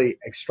really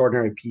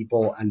extraordinary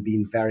people and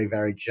being very,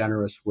 very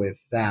generous with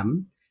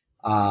them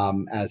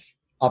as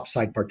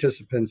upside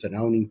participants and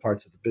owning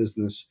parts of the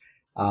business,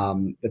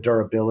 the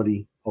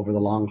durability over the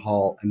long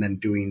haul, and then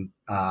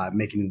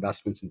making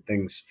investments in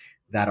things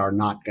that are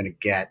not going to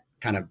get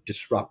kind of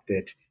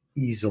disrupted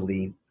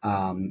easily,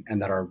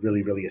 and that are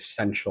really, really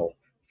essential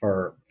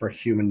for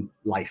human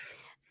life.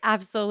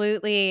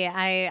 Absolutely.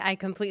 I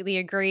completely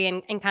agree.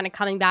 And kind of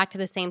coming back to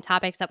the same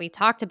topics that we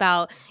talked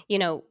about,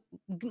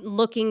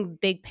 looking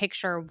big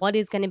picture, what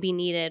is going to be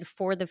needed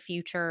for the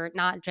future,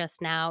 not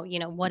just now,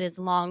 what is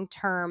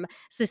long-term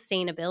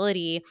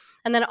sustainability.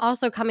 And then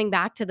also coming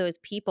back to those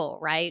people,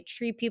 right?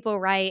 Treat people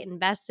right,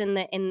 invest in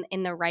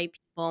the right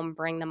people and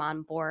bring them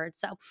on board.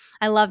 So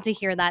I love to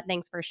hear that.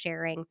 Thanks for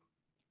sharing.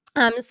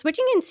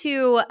 Switching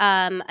into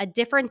a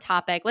different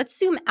topic, let's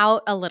zoom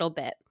out a little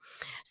bit.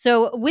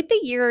 So, with the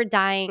year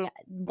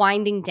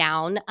winding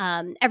down,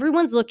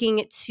 everyone's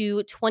looking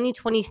to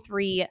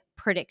 2023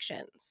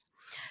 predictions.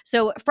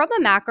 So, from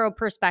a macro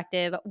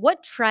perspective,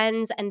 what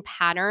trends and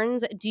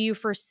patterns do you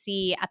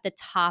foresee at the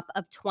top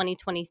of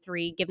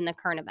 2023 given the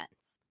current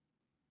events?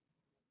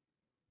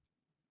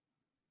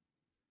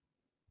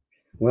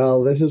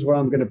 Well, this is where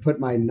I'm going to put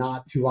my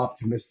not too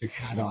optimistic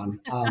hat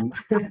on.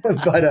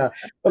 But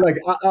like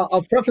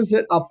I'll preface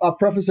it. I'll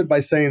preface it by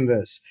saying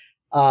this: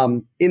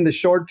 in the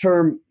short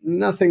term,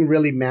 nothing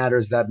really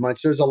matters that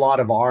much. There's a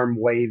lot of arm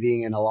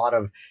waving and a lot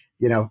of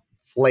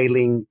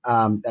flailing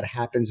that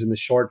happens in the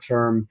short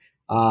term.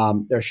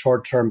 There's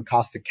short term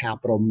cost of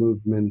capital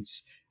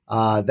movements.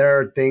 There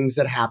are things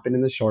that happen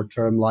in the short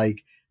term,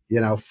 like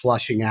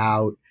flushing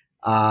out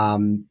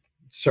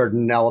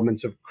certain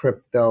elements of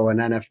crypto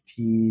and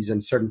NFTs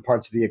and certain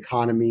parts of the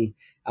economy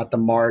at the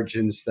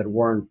margins that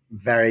weren't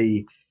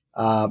very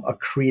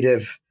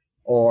accretive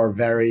or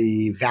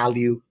very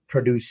value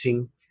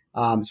producing.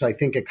 So I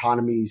think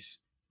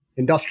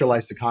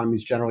industrialized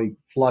economies generally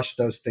flush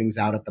those things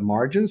out at the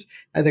margins.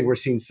 I think we're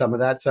seeing some of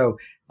that. So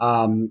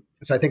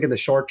I think in the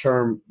short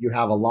term, you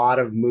have a lot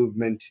of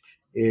movement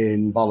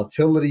in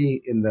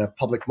volatility in the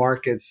public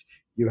markets.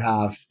 You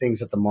have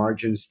things at the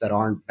margins that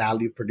aren't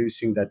value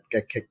producing that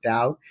get kicked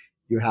out.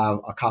 You have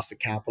a cost of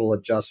capital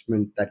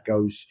adjustment that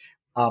goes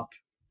up,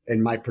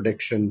 in my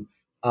prediction,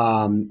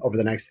 over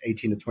the next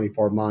 18 to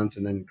 24 months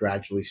and then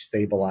gradually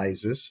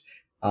stabilizes.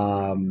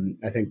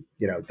 I think,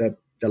 the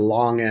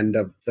long end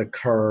of the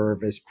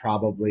curve is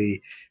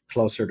probably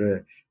closer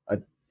to a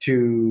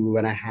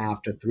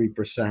 2.5% to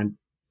 3%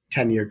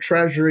 10-year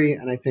treasury.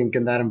 And I think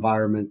in that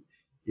environment,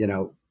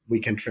 we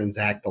can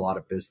transact a lot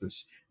of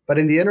business. But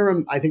in the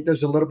interim, I think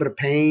there's a little bit of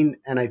pain,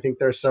 and I think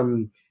there's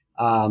some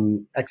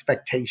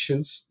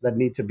expectations that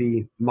need to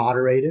be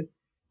moderated.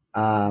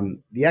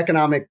 The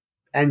economic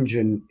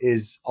engine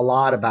is a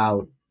lot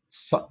about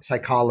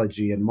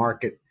psychology and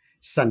market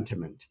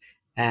sentiment,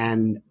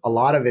 and a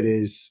lot of it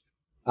is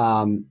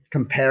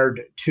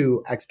compared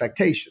to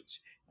expectations,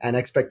 and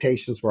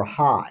expectations were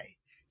high.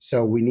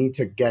 So we need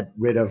to get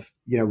rid of,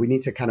 we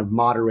need to kind of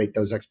moderate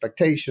those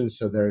expectations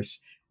so there's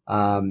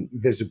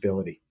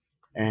visibility.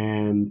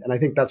 And I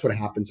think that's what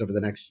happens over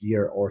the next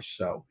year or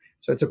so.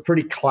 So it's a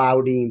pretty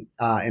cloudy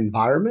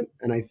environment.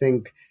 And I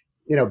think,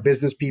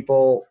 business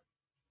people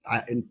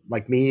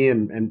like me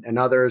and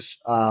others,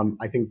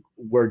 I think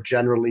we're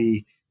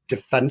generally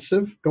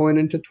defensive going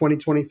into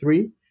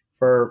 2023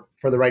 for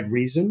the right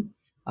reason.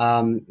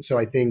 So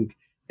I think,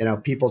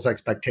 people's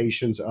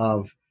expectations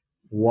of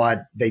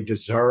what they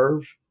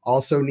deserve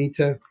also need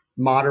to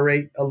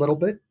moderate a little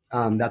bit.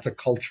 That's a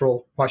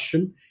cultural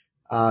question.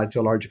 To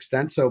a large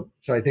extent. So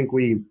I think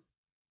we're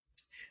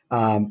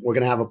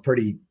going to have a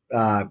pretty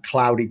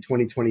cloudy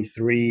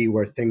 2023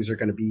 where things are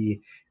going to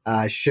be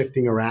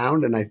shifting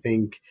around. And I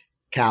think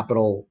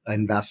capital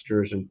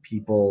investors and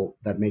people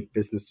that make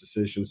business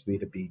decisions need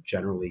to be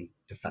generally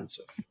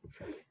defensive.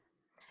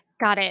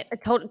 Got it. I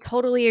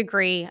totally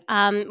agree.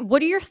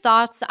 What are your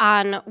thoughts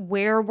on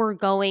where we're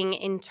going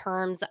in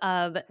terms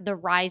of the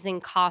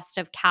rising cost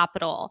of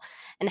capital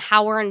and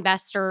how are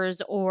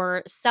investors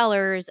or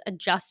sellers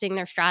adjusting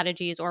their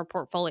strategies or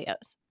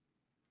portfolios?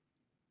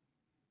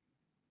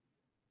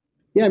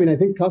 Yeah, I mean, I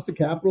think cost of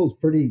capital is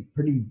pretty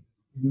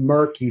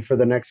murky for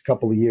the next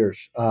couple of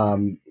years.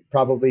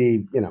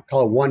 Probably,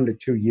 call it 1 to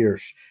 2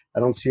 years. I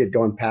don't see it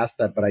going past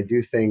that, but I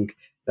do think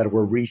that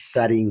we're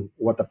resetting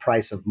what the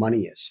price of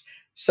money is.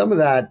 Some of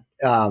that,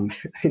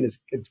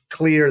 it's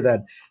clear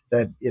that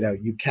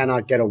you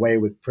cannot get away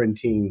with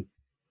printing,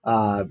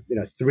 $3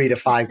 to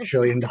 $5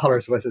 trillion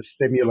worth of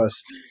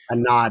stimulus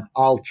and not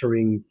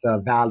altering the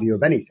value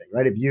of anything,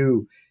 right? If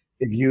you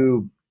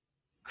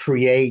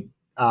create,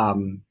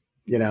 $3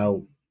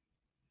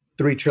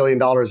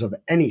 trillion of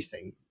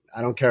anything.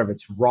 I don't care if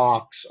it's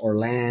rocks or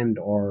land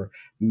or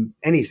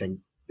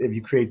anything. If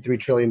you create $3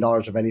 trillion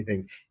of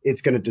anything,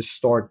 it's going to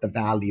distort the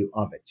value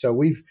of it. So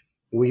we're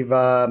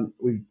in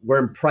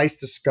price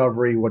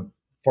discovery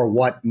for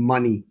what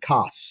money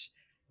costs.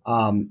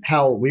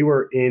 Hell, we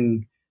were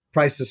in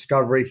price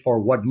discovery for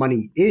what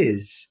money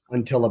is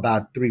until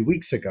about 3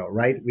 weeks ago,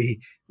 right? We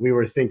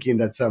were thinking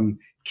that some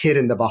kid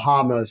in the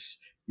Bahamas,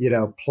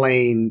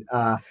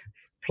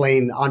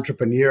 plain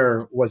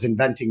entrepreneur was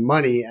inventing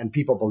money, and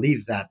people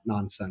believed that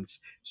nonsense.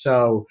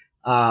 So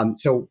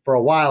for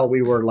a while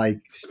we were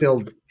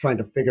still trying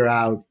to figure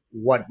out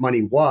what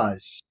money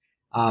was.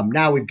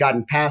 Now we've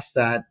gotten past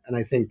that, and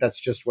I think that's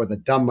just where the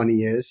dumb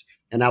money is.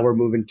 And now we're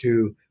moving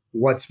to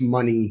what's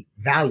money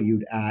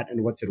valued at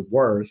and what's it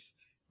worth.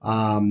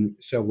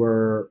 So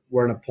we're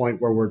in a point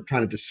where we're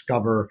trying to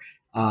discover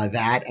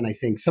that, and I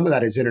think some of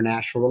that is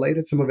international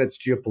related, some of it's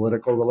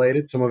geopolitical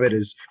related, some of it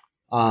is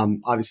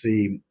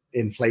obviously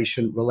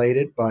inflation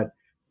related, but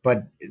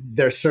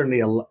there's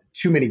certainly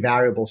too many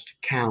variables to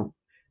count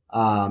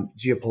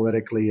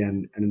geopolitically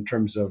and in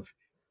terms of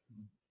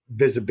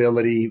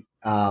visibility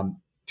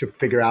to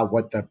figure out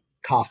what the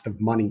cost of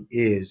money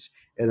is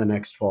in the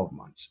next 12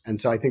 months. And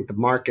so I think the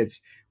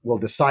markets will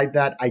decide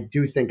that. I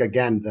do think,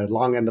 again, the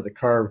long end of the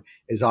curve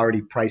is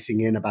already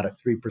pricing in about a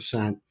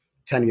 3%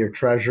 10-year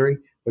treasury,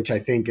 which I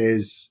think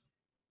is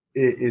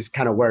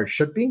kind of where it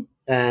should be.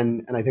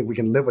 And I think we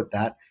can live with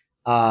that.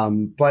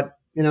 But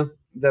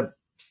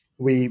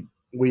we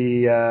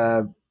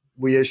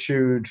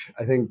issued,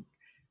 I think,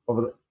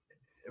 over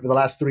the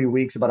last 3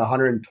 weeks, about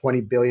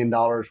 $120 billion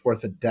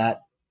worth of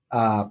debt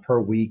per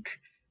week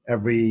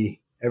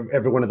every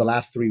one of the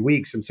last 3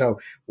 weeks, and so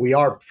we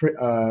are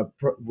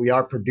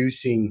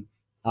producing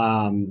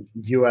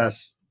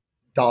U.S.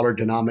 dollar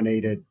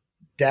denominated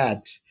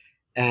debt,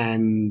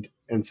 and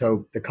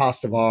so the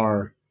cost of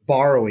our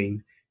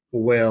borrowing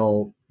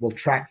will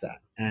track that,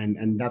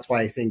 and that's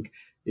why I think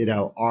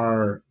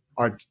our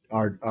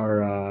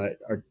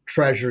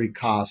treasury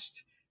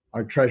cost,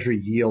 our treasury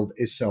yield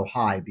is so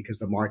high, because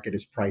the market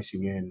is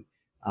pricing in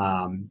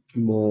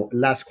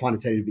less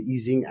quantitative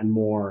easing and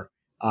more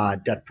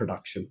debt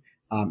production.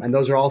 And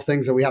those are all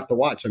things that we have to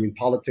watch. I mean,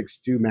 politics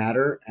do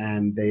matter,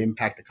 and they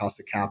impact the cost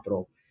of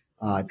capital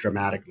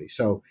dramatically.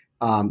 So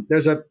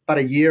there's about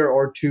a year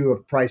or two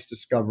of price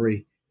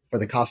discovery for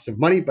the cost of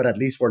money, but at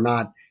least we're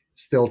not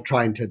still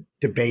trying to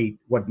debate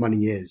what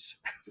money is.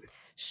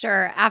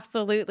 Sure,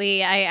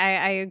 absolutely.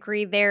 I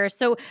agree there.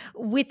 So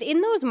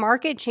within those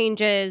market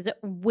changes,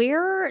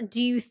 where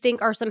do you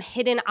think are some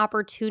hidden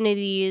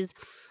opportunities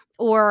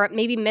or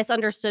maybe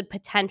misunderstood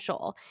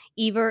potential,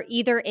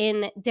 either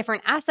in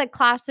different asset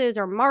classes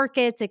or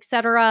markets, et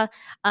cetera?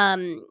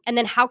 And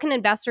then how can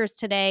investors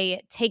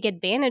today take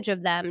advantage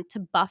of them to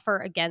buffer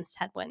against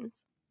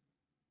headwinds?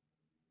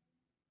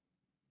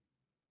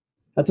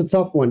 That's a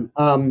tough one.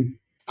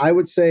 I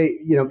would say,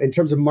 in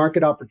terms of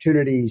market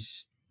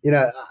opportunities,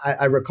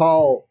 I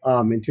recall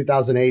in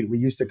 2008, we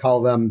used to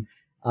call them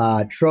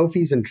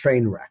trophies and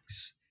train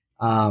wrecks,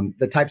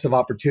 the types of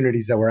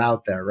opportunities that were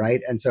out there,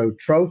 right? And so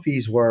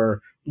trophies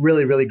were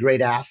really, really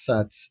great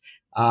assets,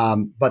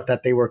 but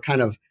that they were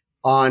kind of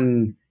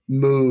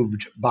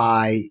unmoved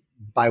by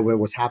what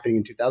was happening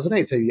in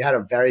 2008. So you had a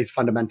very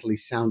fundamentally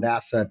sound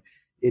asset.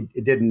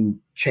 It didn't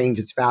change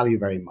its value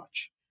very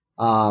much.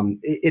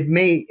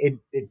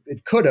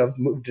 It could have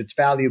moved its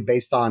value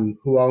based on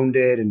who owned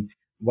it and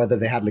whether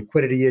they had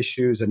liquidity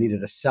issues and needed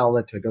to sell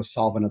it to go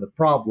solve another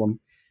problem.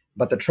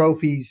 But the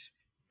trophies,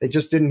 they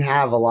just didn't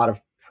have a lot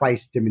of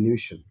price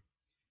diminution.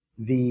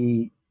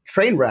 The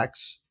train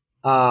wrecks,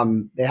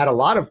 they had a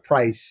lot of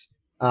price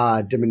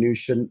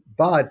diminution,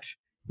 but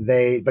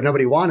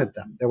nobody wanted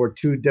them. They were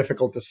too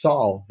difficult to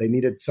solve. They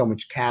needed so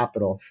much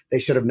capital. They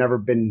should have never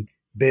been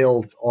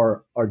built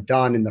or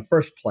done in the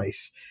first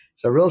place.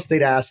 So real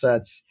estate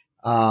assets,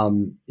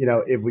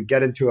 if we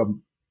get into a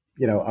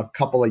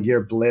couple of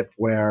year blip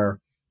where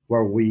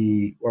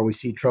we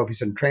see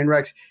trophies and train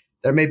wrecks,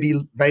 there may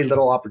be very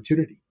little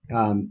opportunity.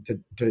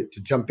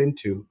 to jump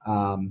into.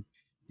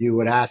 You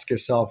would ask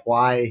yourself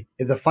why,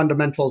 if the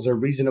fundamentals are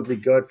reasonably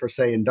good for,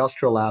 say,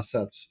 industrial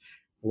assets,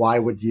 why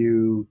would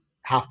you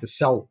have to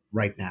sell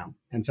right now?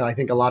 And so I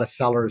think a lot of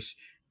sellers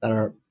that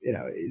are,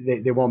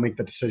 they won't make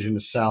the decision to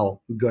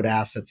sell good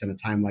assets in a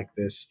time like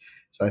this.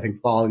 So I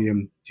think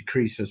volume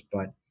decreases,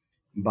 but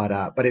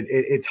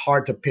it's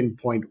hard to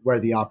pinpoint where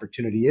the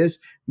opportunity is.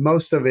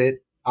 Most of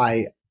it,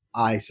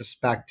 I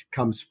suspect,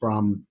 comes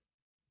from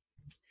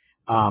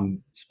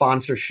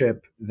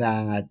sponsorship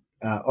that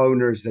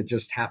owners that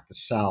just have to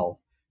sell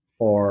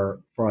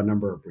for a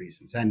number of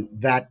reasons, and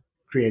that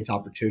creates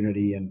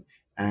opportunity,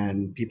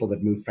 and people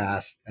that move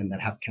fast and that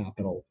have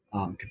capital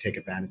can take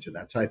advantage of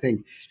that. So I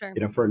think,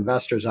 Sure. For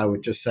investors, I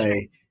would just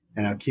say,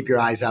 keep your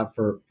eyes out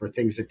for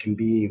things that can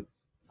be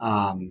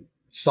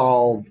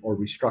solved or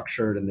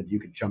restructured, and that you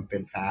could jump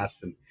in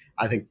fast. And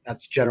I think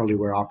that's generally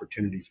where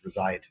opportunities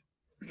reside.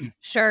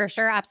 Sure,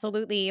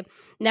 absolutely.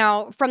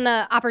 Now, from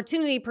the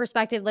opportunity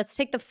perspective, let's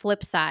take the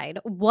flip side.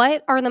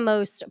 What are the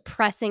most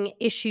pressing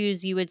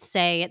issues you would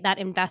say that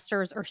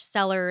investors or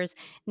sellers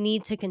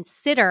need to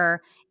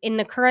consider in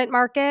the current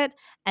market?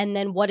 And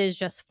then what is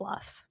just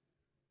fluff?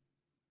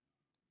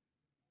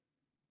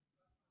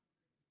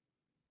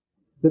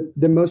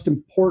 The most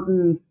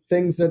important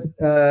things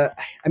that,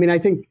 I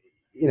think,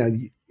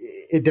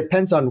 it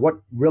depends on what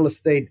real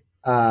estate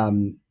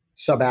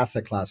sub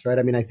asset class, right?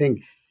 I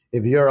think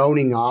if you're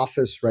owning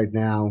office right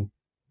now,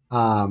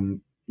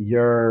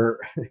 you're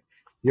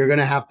going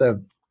to have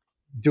to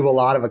do a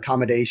lot of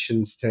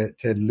accommodations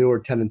to lure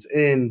tenants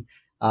in.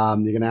 You're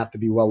going to have to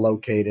be well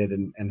located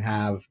and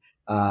have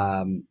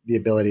the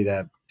ability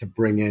to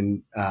bring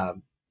in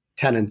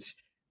tenants.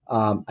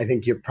 I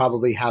think you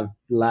probably have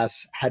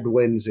less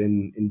headwinds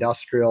in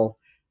industrial.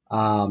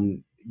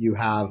 You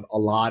have a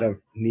lot of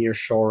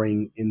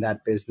nearshoring in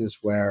that business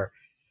where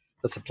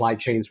the supply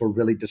chains were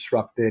really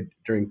disrupted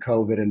during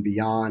COVID and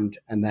beyond,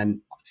 and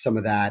then some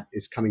of that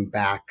is coming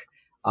back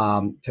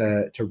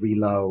to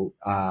reload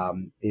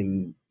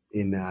in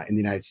the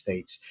United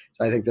States.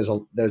 So I think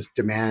there's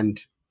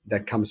demand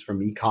that comes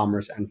from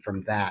e-commerce and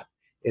from that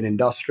in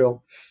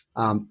industrial.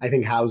 I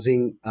think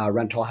housing,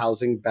 rental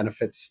housing,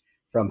 benefits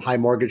from high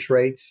mortgage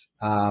rates,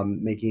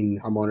 making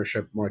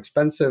homeownership more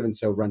expensive, and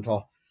so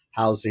rental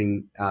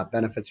housing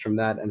benefits from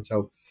that. And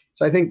so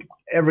I think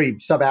every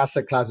sub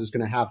asset class is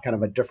going to have kind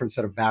of a different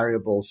set of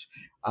variables,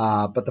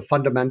 but the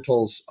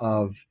fundamentals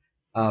of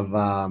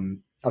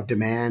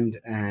demand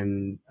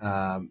and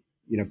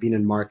being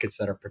in markets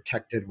that are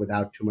protected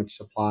without too much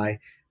supply,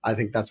 I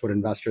think that's what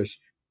investors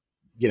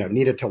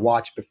needed to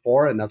watch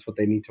before, and that's what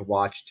they need to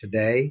watch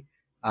today.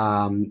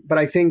 But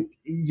I think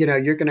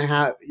you're going to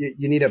have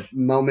you need a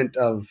moment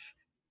of,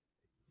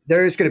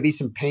 there is going to be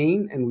some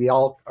pain, and we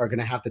all are going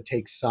to have to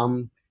take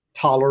some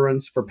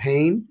tolerance for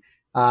pain.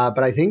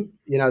 But I think,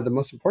 the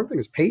most important thing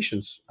is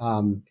patience.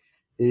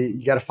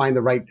 You got to find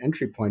the right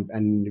entry point.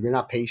 And if you're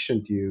not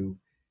patient,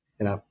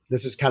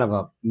 this is kind of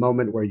a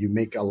moment where you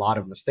make a lot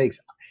of mistakes.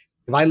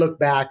 If I look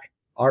back,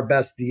 our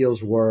best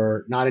deals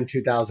were not in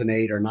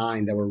 2008 or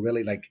 9. They were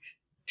really like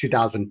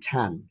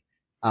 2010.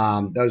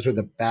 Those are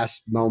the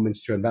best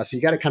moments to invest. So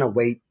you got to kind of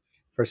wait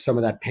for some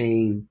of that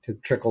pain to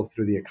trickle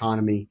through the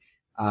economy.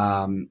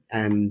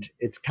 And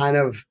it's kind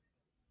of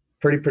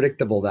pretty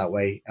predictable that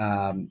way.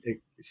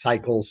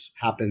 Cycles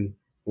happen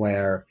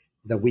where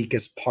the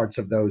weakest parts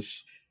of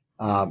those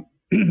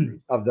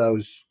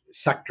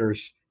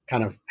sectors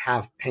kind of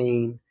have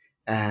pain,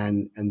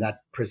 and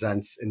that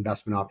presents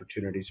investment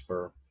opportunities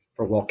for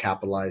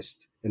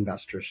well-capitalized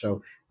investors.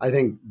 So I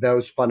think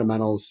those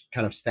fundamentals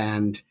kind of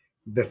stand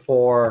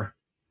before,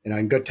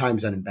 in good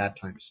times and in bad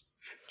times.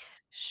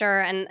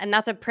 Sure. And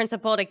that's a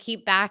principle to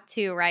keep back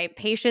to, right?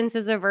 Patience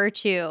is a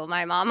virtue.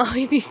 My mom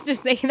always used to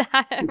say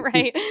that,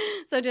 right?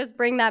 So just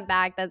bring that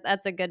back.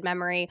 That's a good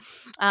memory.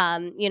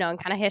 And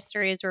kind of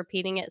history is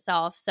repeating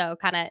itself. So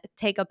kind of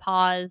take a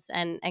pause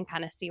and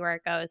kind of see where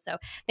it goes. So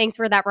thanks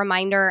for that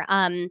reminder.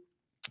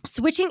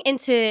 Switching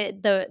into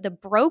the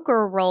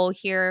broker role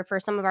here for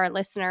some of our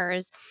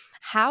listeners,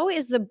 how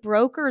is the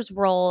broker's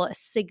role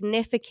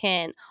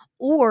significant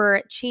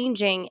or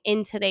changing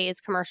in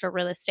today's commercial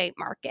real estate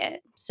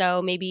market?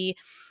 So maybe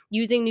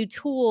using new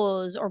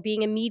tools or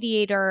being a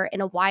mediator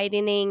in a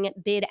widening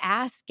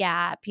bid-ask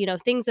gap,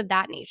 things of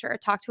that nature.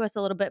 Talk to us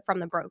a little bit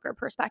from the broker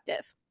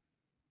perspective.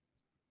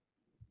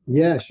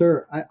 Yeah,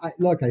 sure. I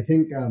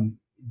think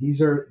these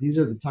are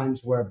the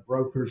times where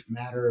brokers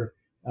matter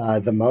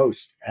the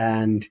most.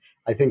 And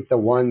I think the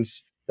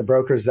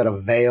brokers that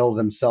avail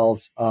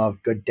themselves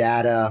of good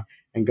data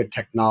and good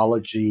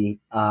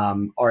technology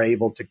are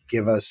able to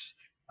give us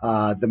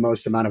the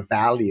most amount of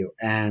value.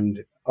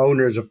 And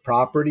owners of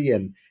property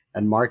and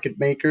market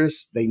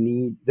makers,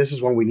 this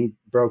is when we need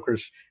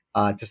brokers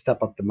to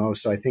step up the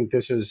most. So I think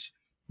this is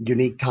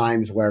unique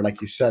times where, like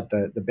you said,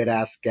 the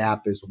bid-ask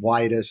gap is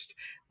widest.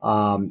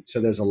 So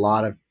there's a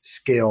lot of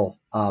skill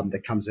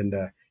that comes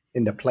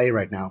into play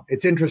right now.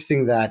 It's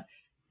interesting that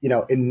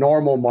in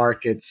normal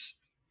markets,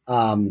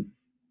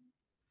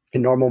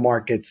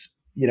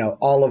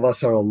 all of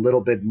us are a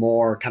little bit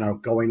more kind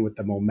of going with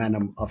the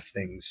momentum of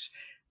things.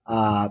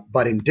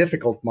 But in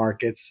difficult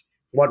markets,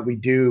 what we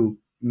do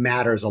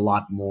matters a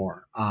lot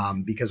more,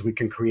 because we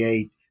can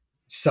create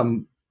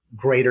some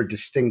greater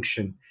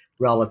distinction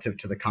relative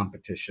to the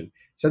competition.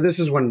 So this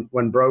is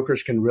when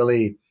brokers can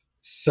really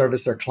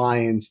service their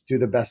clients, do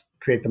the best,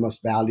 create the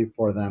most value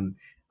for them.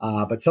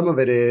 But some of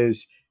it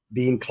is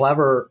being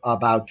clever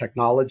about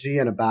technology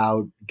and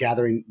about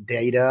gathering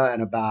data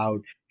and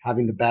about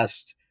having the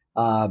best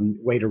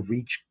way to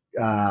reach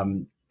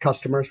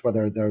customers,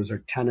 whether those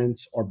are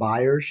tenants or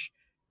buyers.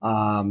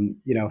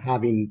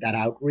 Having that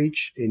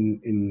outreach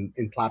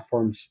in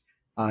platforms,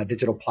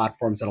 digital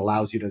platforms that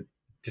allows you to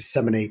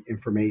disseminate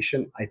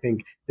information. I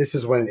think this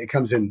is when it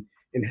comes in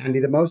handy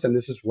the most, and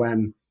this is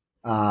when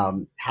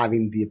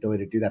having the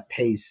ability to do that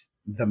pays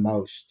the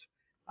most.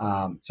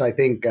 So I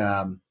think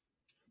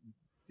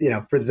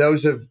for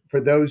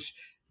those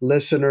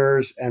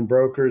listeners and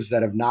brokers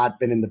that have not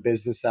been in the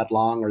business that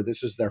long, or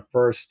this is their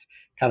first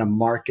kind of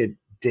market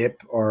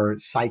dip or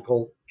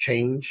cycle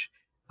change,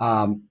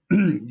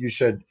 you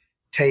should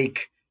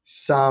take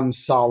some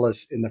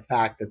solace in the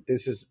fact that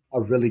this is a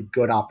really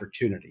good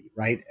opportunity,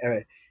 right?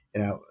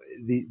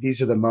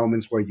 These are the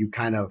moments where you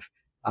kind of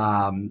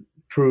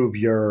prove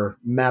your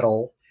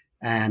mettle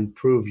and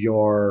prove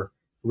your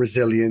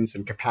resilience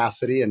and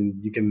capacity,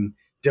 and you can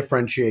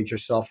differentiate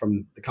yourself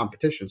from the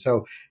competition.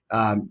 So,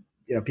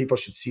 people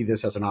should see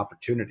this as an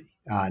opportunity,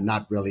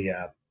 not really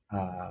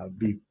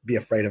be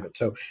afraid of it.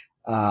 So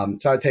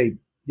I'd say,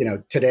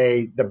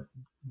 today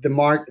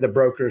the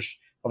brokers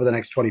over the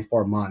next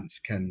 24 months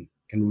can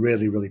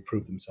really, really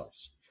prove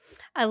themselves.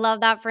 I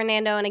love that,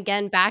 Fernando. And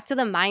again, back to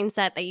the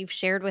mindset that you've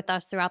shared with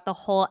us throughout the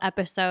whole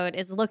episode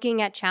is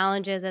looking at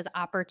challenges as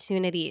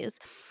opportunities,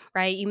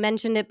 right? You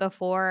mentioned it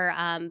before,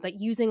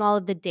 but using all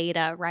of the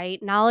data, right?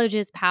 Knowledge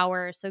is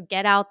power. So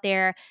get out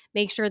there,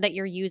 make sure that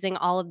you're using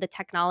all of the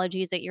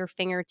technologies at your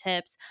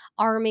fingertips,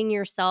 arming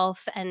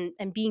yourself and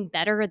being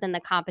better than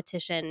the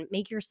competition.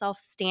 Make yourself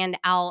stand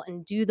out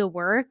and do the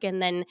work, and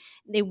then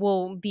they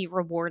will be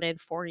rewarded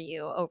for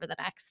you over the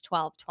next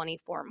 12,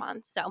 24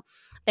 months. So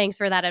thanks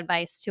for that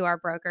advice to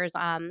our brokers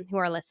who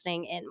are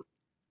listening in.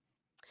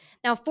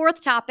 Now,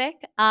 fourth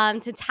topic,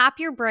 to tap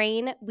your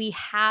brain, we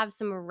have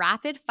some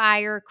rapid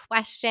fire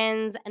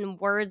questions and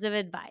words of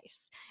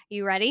advice.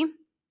 You ready?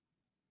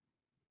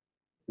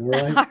 All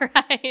right. All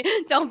right.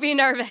 Don't be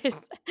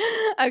nervous.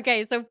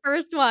 Okay. So,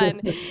 first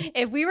one,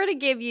 if we were to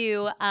give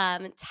you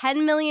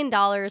 $10 million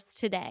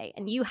today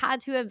and you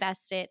had to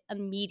invest it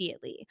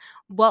immediately,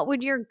 what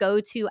would your go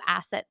to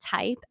asset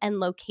type and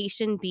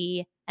location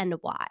be, and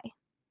why?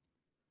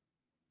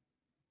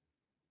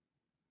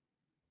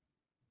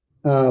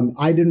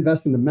 I'd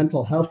invest in the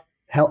mental health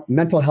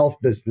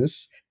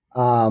business,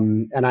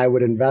 and I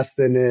would invest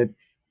in it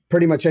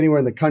pretty much anywhere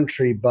in the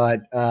country. But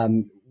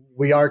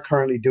we are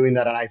currently doing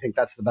that, and I think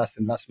that's the best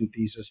investment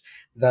thesis.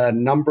 The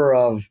number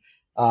of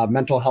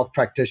mental health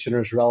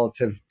practitioners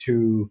relative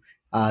to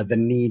the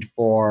need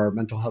for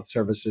mental health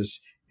services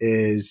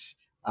is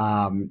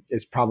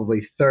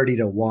probably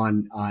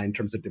 30-1 in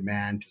terms of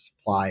demand to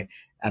supply,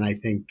 and I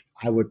think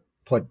I would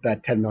put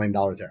that $10 million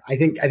there. I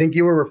think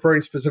you were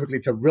referring specifically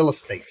to real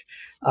estate,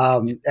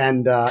 and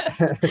it's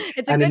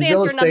a and good in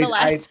real answer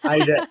estate,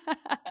 nonetheless.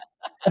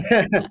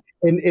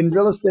 in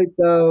real estate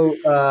though,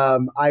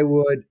 I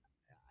would,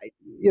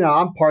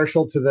 I'm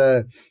partial to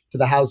the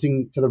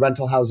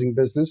rental housing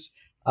business.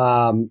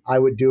 I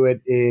would do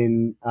it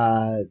in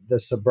the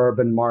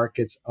suburban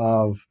markets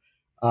of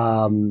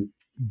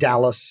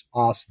Dallas,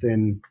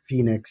 Austin,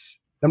 Phoenix,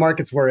 the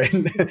markets we're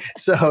in.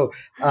 So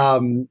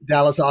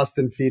Dallas,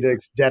 Austin,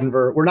 Phoenix,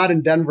 Denver. We're not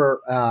in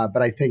Denver,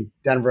 but I think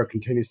Denver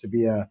continues to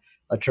be a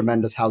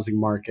tremendous housing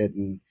market,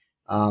 and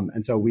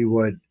so we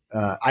would.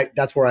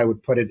 That's where I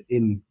would put it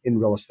in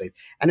real estate,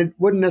 and it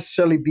wouldn't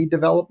necessarily be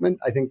development.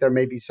 I think there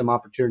may be some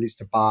opportunities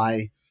to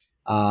buy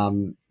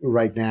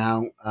right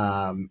now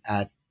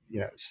at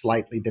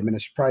slightly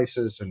diminished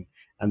prices,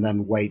 and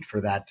then wait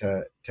for that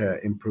to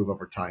improve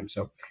over time.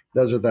 So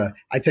those are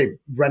I'd say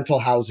rental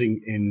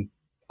housing in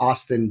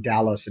Austin,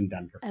 Dallas, and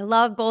Denver. I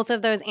love both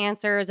of those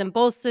answers, and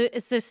both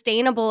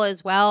sustainable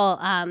as well.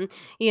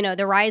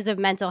 The rise of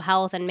mental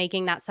health and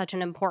making that such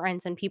an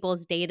importance in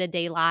people's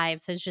day-to-day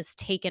lives has just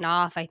taken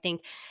off, I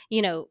think,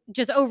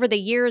 just over the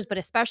years, but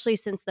especially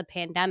since the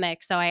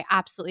pandemic. So I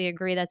absolutely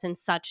agree that's in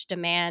such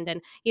demand,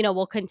 and,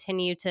 will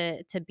continue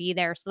to be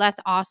there. So that's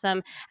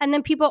awesome. And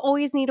then people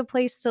always need a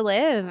place to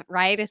live,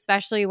 right?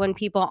 Especially when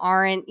people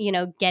aren't,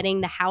 getting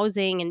the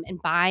housing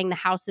and buying the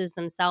houses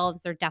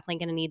themselves, they're definitely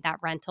going to need that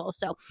rental.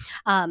 So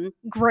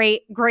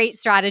great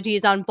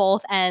strategies on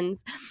both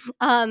ends.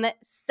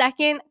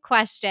 Second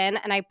question,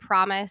 and I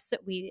promise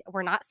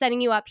we're not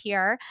setting you up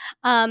here,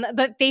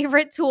 but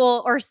favorite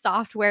tool or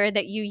software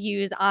that you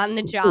use on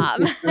the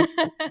job.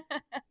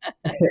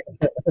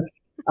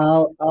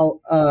 I'll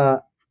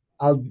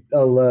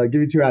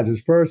give you two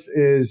answers. First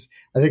is,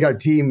 I think our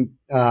team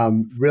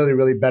really,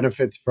 really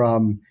benefits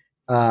from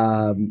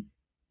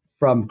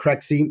from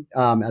Crexi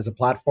as a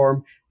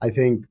platform. I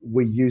think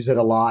we use it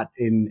a lot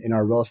in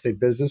our real estate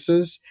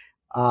businesses.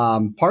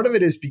 Part of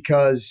it is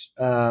because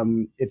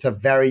it's a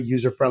very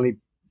user-friendly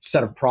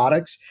set of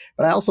products,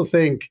 but I also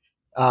think,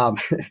 and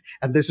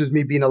this is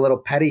me being a little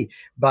petty,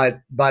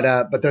 but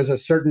there's a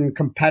certain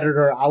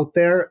competitor out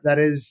there that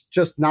is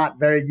just not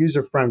very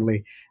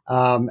user-friendly,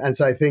 and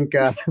so I think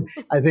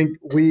I think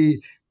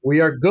we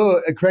are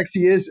good.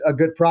 Crexi is a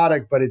good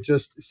product, but it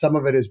just some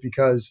of it is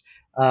because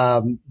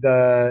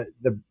the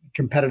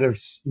competitive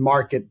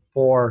market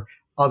for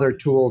other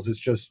tools is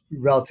just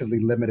relatively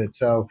limited.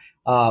 So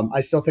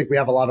I still think we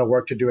have a lot of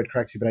work to do at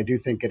Crexi, but I do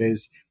think it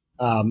is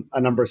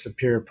a number of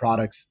superior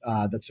products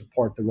that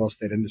support the real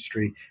estate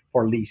industry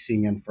for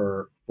leasing and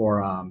for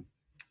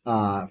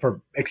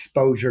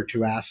exposure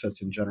to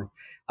assets in general.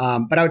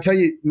 But I would tell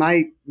you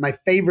my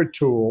favorite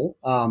tool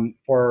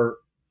for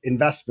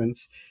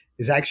investments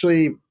is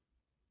actually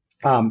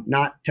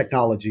not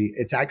technology.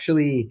 It's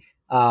actually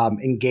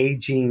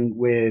engaging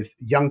with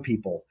young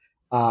people.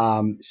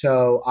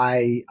 So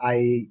I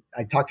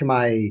talk to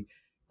my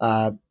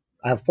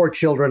I have 4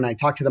 children. I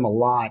talk to them a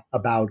lot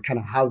about kind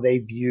of how they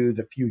view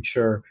the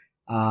future.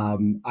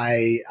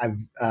 I've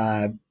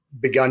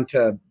begun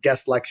to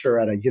guest lecture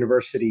at a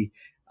university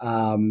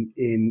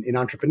in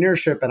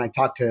entrepreneurship, and I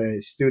talk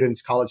to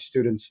students, college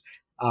students,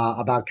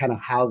 about kind of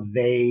how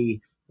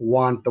they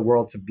want the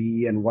world to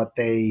be and what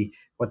they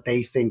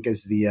think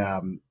is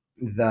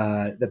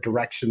the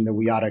direction that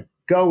we ought to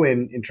go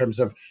in terms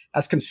of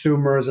as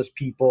consumers, as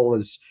people,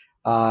 as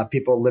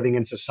people living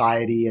in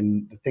society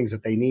and the things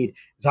that they need.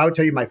 So I would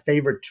tell you my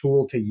favorite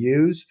tool to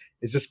use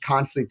is just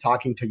constantly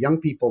talking to young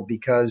people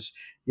because,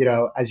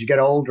 as you get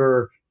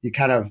older, you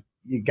got to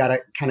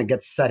kind of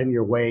get set in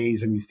your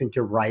ways and you think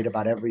you're right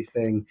about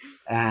everything.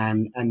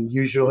 And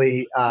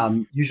usually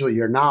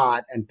you're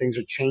not, and things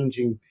are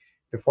changing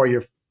before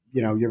your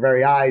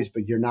very eyes,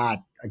 but you're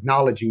not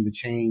acknowledging the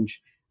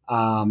change.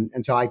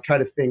 And so I try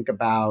to think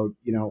about,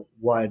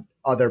 what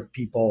other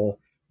people,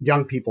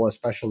 young people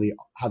especially,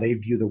 how they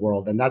view the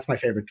world. And that's my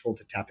favorite tool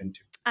to tap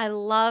into. I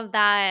love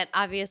that.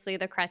 Obviously,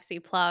 the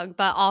Crexi plug,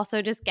 but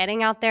also just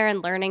getting out there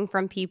and learning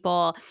from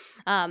people.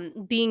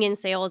 Being in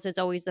sales is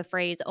always the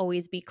phrase,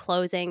 always be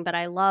closing, but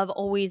I love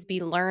always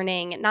be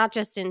learning, not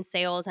just in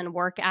sales and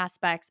work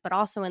aspects, but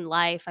also in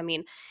life. I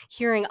mean,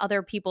 hearing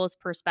other people's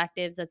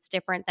perspectives that's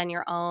different than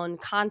your own,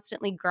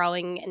 constantly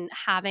growing and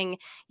having,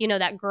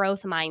 that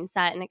growth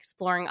mindset and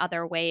exploring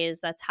other ways.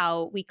 That's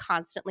how we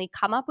constantly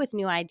come up with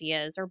new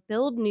ideas or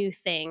build new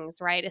things,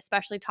 right?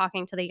 Especially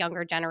talking to the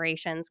younger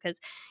generations, because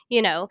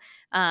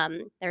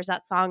there's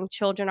that song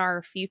 "Children Are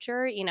Our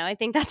Future." I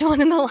think that's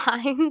one of the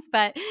lines,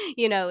 but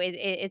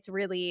it's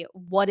really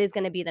what is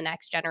going to be the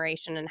next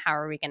generation and how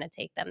are we going to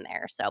take them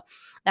there. So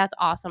that's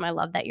awesome. I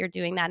love that you're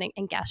doing that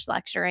in guest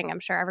lecturing. I'm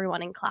sure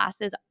everyone in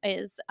class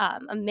is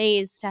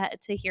amazed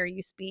to hear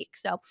you speak.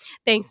 So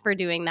thanks for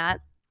doing that.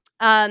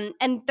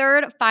 And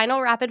third,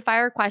 final rapid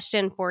fire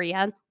question for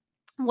you.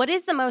 What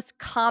is the most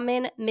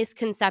common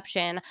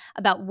misconception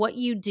about what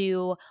you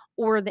do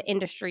or the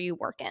industry you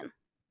work in?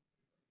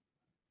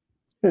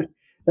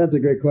 That's a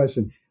great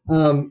question.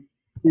 I'm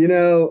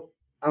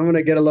going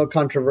to get a little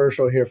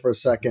controversial here for a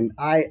second.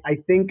 I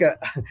think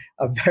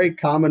a very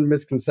common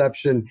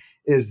misconception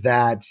is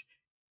that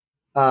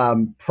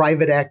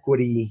private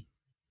equity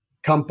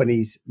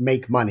companies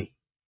make money.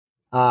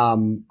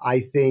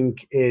 I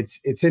think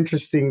it's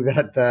interesting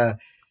that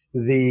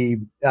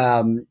the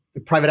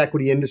private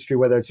equity industry,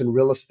 whether it's in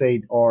real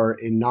estate or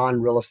in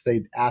non-real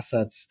estate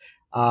assets,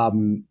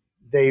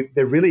 they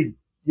really,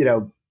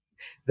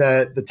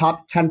 the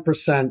top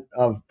 10%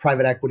 of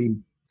private equity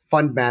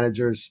fund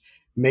managers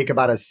make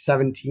about a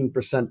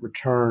 17%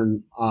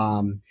 return.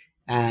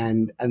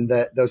 And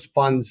those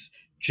funds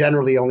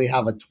generally only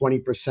have a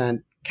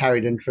 20%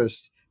 carried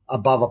interest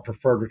above a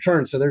preferred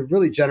return. So they're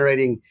really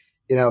generating,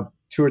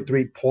 2 or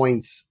 3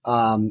 points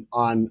on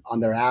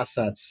their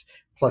assets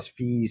plus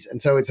fees.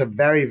 And so it's a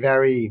very,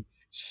 very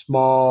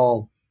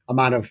small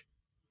amount of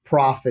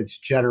profits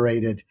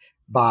generated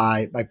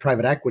by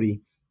private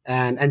equity.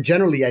 And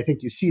generally, I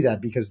think you see that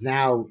because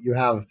now you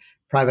have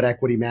private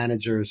equity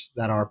managers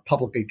that are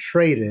publicly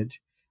traded,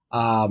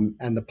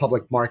 and the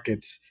public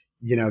markets,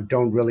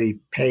 don't really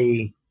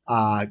pay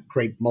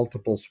great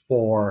multiples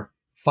for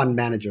fund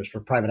managers for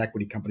private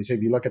equity companies. So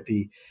if you look at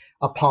the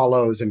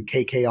Apollos and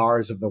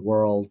KKRs of the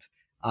world,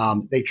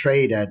 they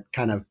trade at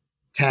kind of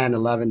 10,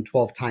 11,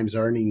 12 times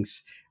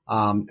earnings,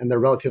 and they're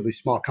relatively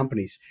small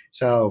companies.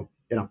 So,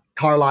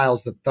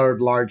 Carlyle's the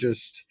third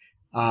largest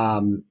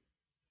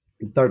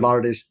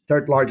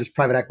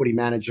private equity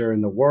manager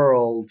in the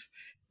world.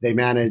 They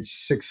manage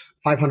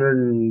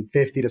 $550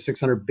 to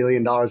 $600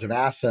 billion of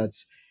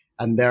assets,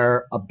 and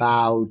they're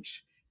about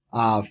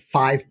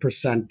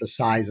 5% the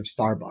size of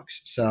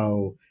Starbucks.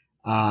 So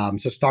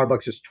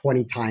Starbucks is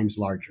 20 times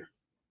larger.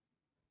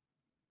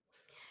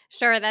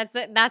 Sure,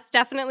 that's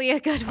definitely a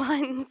good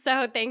one.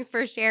 So thanks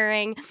for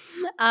sharing.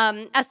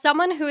 As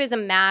someone who has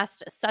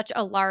amassed such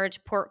a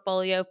large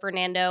portfolio,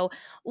 Fernando,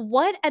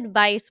 what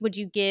advice would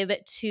you give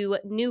to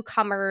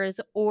newcomers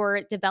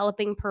or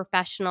developing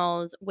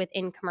professionals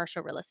within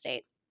commercial real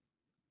estate?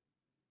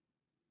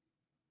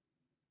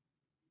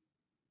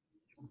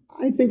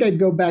 I think I'd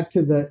go back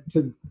to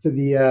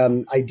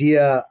the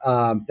idea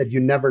that you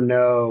never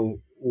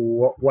know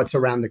what's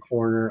around the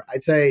corner.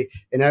 I'd say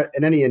in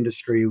any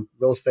industry,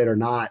 real estate or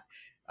not,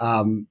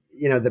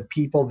 the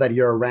people that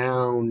you're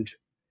around,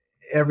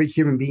 every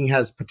human being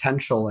has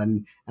potential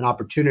and an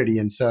opportunity,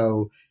 and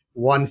so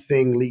one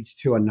thing leads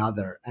to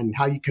another. And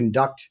how you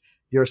conduct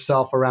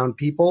yourself around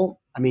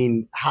people. I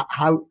mean,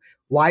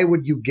 why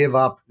would you give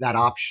up that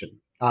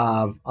option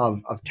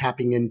of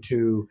tapping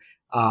into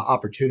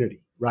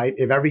opportunity, right?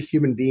 If every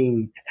human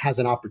being has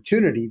an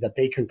opportunity that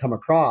they can come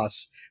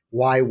across,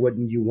 why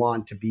wouldn't you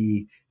want to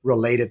be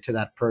related to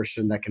that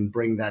person that can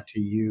bring that to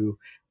you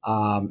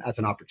as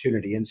an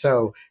opportunity? And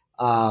so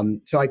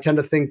I tend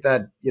to think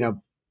that,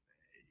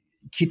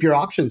 keep your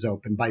options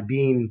open by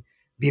being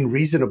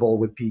reasonable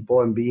with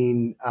people and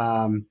being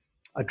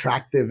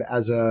attractive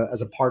as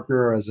a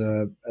partner, as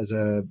a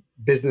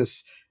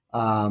business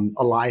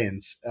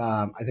alliance.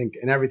 I think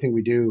in everything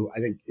we do, I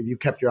think if you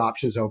kept your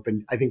options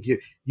open, I think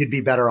you'd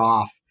be better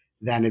off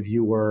than if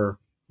you were,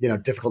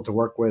 difficult to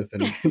work with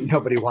and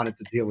nobody wanted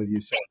to deal with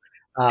you. So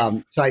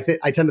I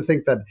tend to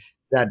think that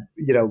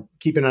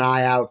keeping an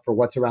eye out for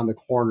what's around the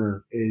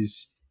corner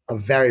is a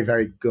very,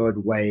 very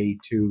good way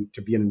to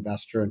be an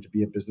investor and to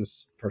be a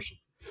business person.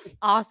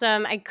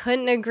 Awesome. I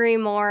couldn't agree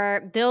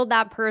more. Build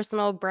that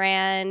personal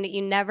brand.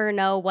 You never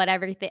know what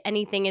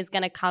anything is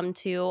going to come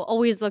to.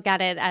 Always look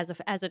at it as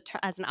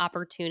an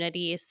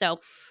opportunity.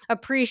 So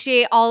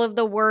appreciate all of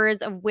the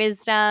words of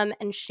wisdom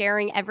and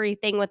sharing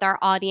everything with our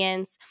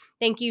audience.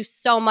 Thank you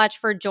so much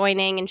for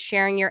joining and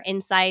sharing your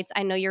insights.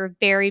 I know you're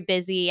very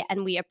busy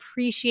and we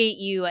appreciate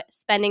you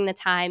spending the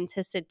time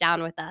to sit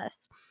down with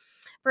us.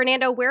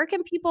 Fernando, where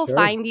can people Sure.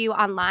 find you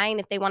online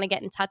if they want to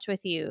get in touch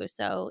with you?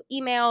 So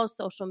email,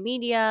 social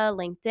media,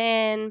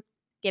 LinkedIn,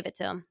 give it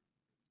to them.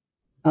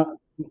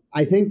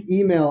 I think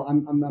email.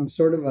 I'm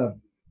sort of a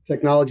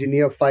technology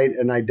neophyte,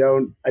 and I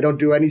don't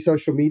do any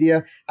social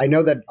media. I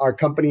know that our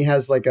company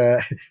has like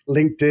a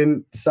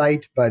LinkedIn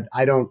site, but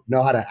I don't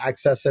know how to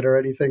access it or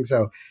anything.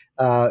 So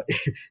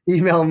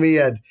email me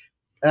at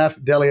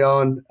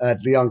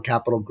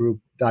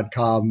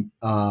fdeleon@leoncapitalgroup.com,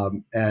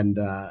 and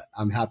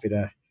I'm happy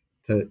to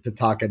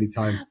talk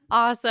anytime.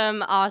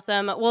 Awesome.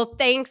 Well,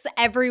 thanks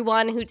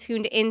everyone who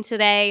tuned in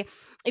today.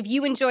 If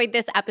you enjoyed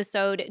this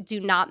episode, do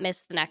not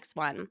miss the next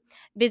one.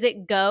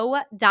 Visit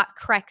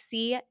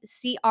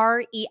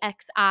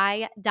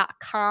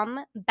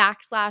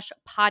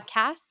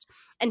go.crexi.com/podcast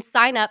and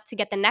sign up to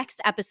get the next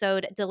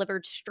episode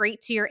delivered straight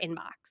to your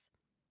inbox.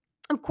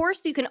 Of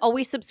course, you can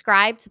always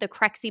subscribe to the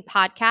Crexi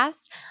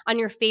Podcast on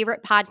your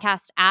favorite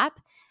podcast app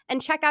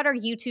and check out our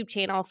YouTube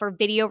channel for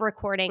video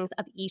recordings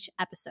of each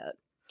episode.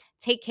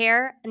 Take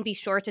care and be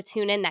sure to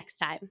tune in next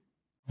time.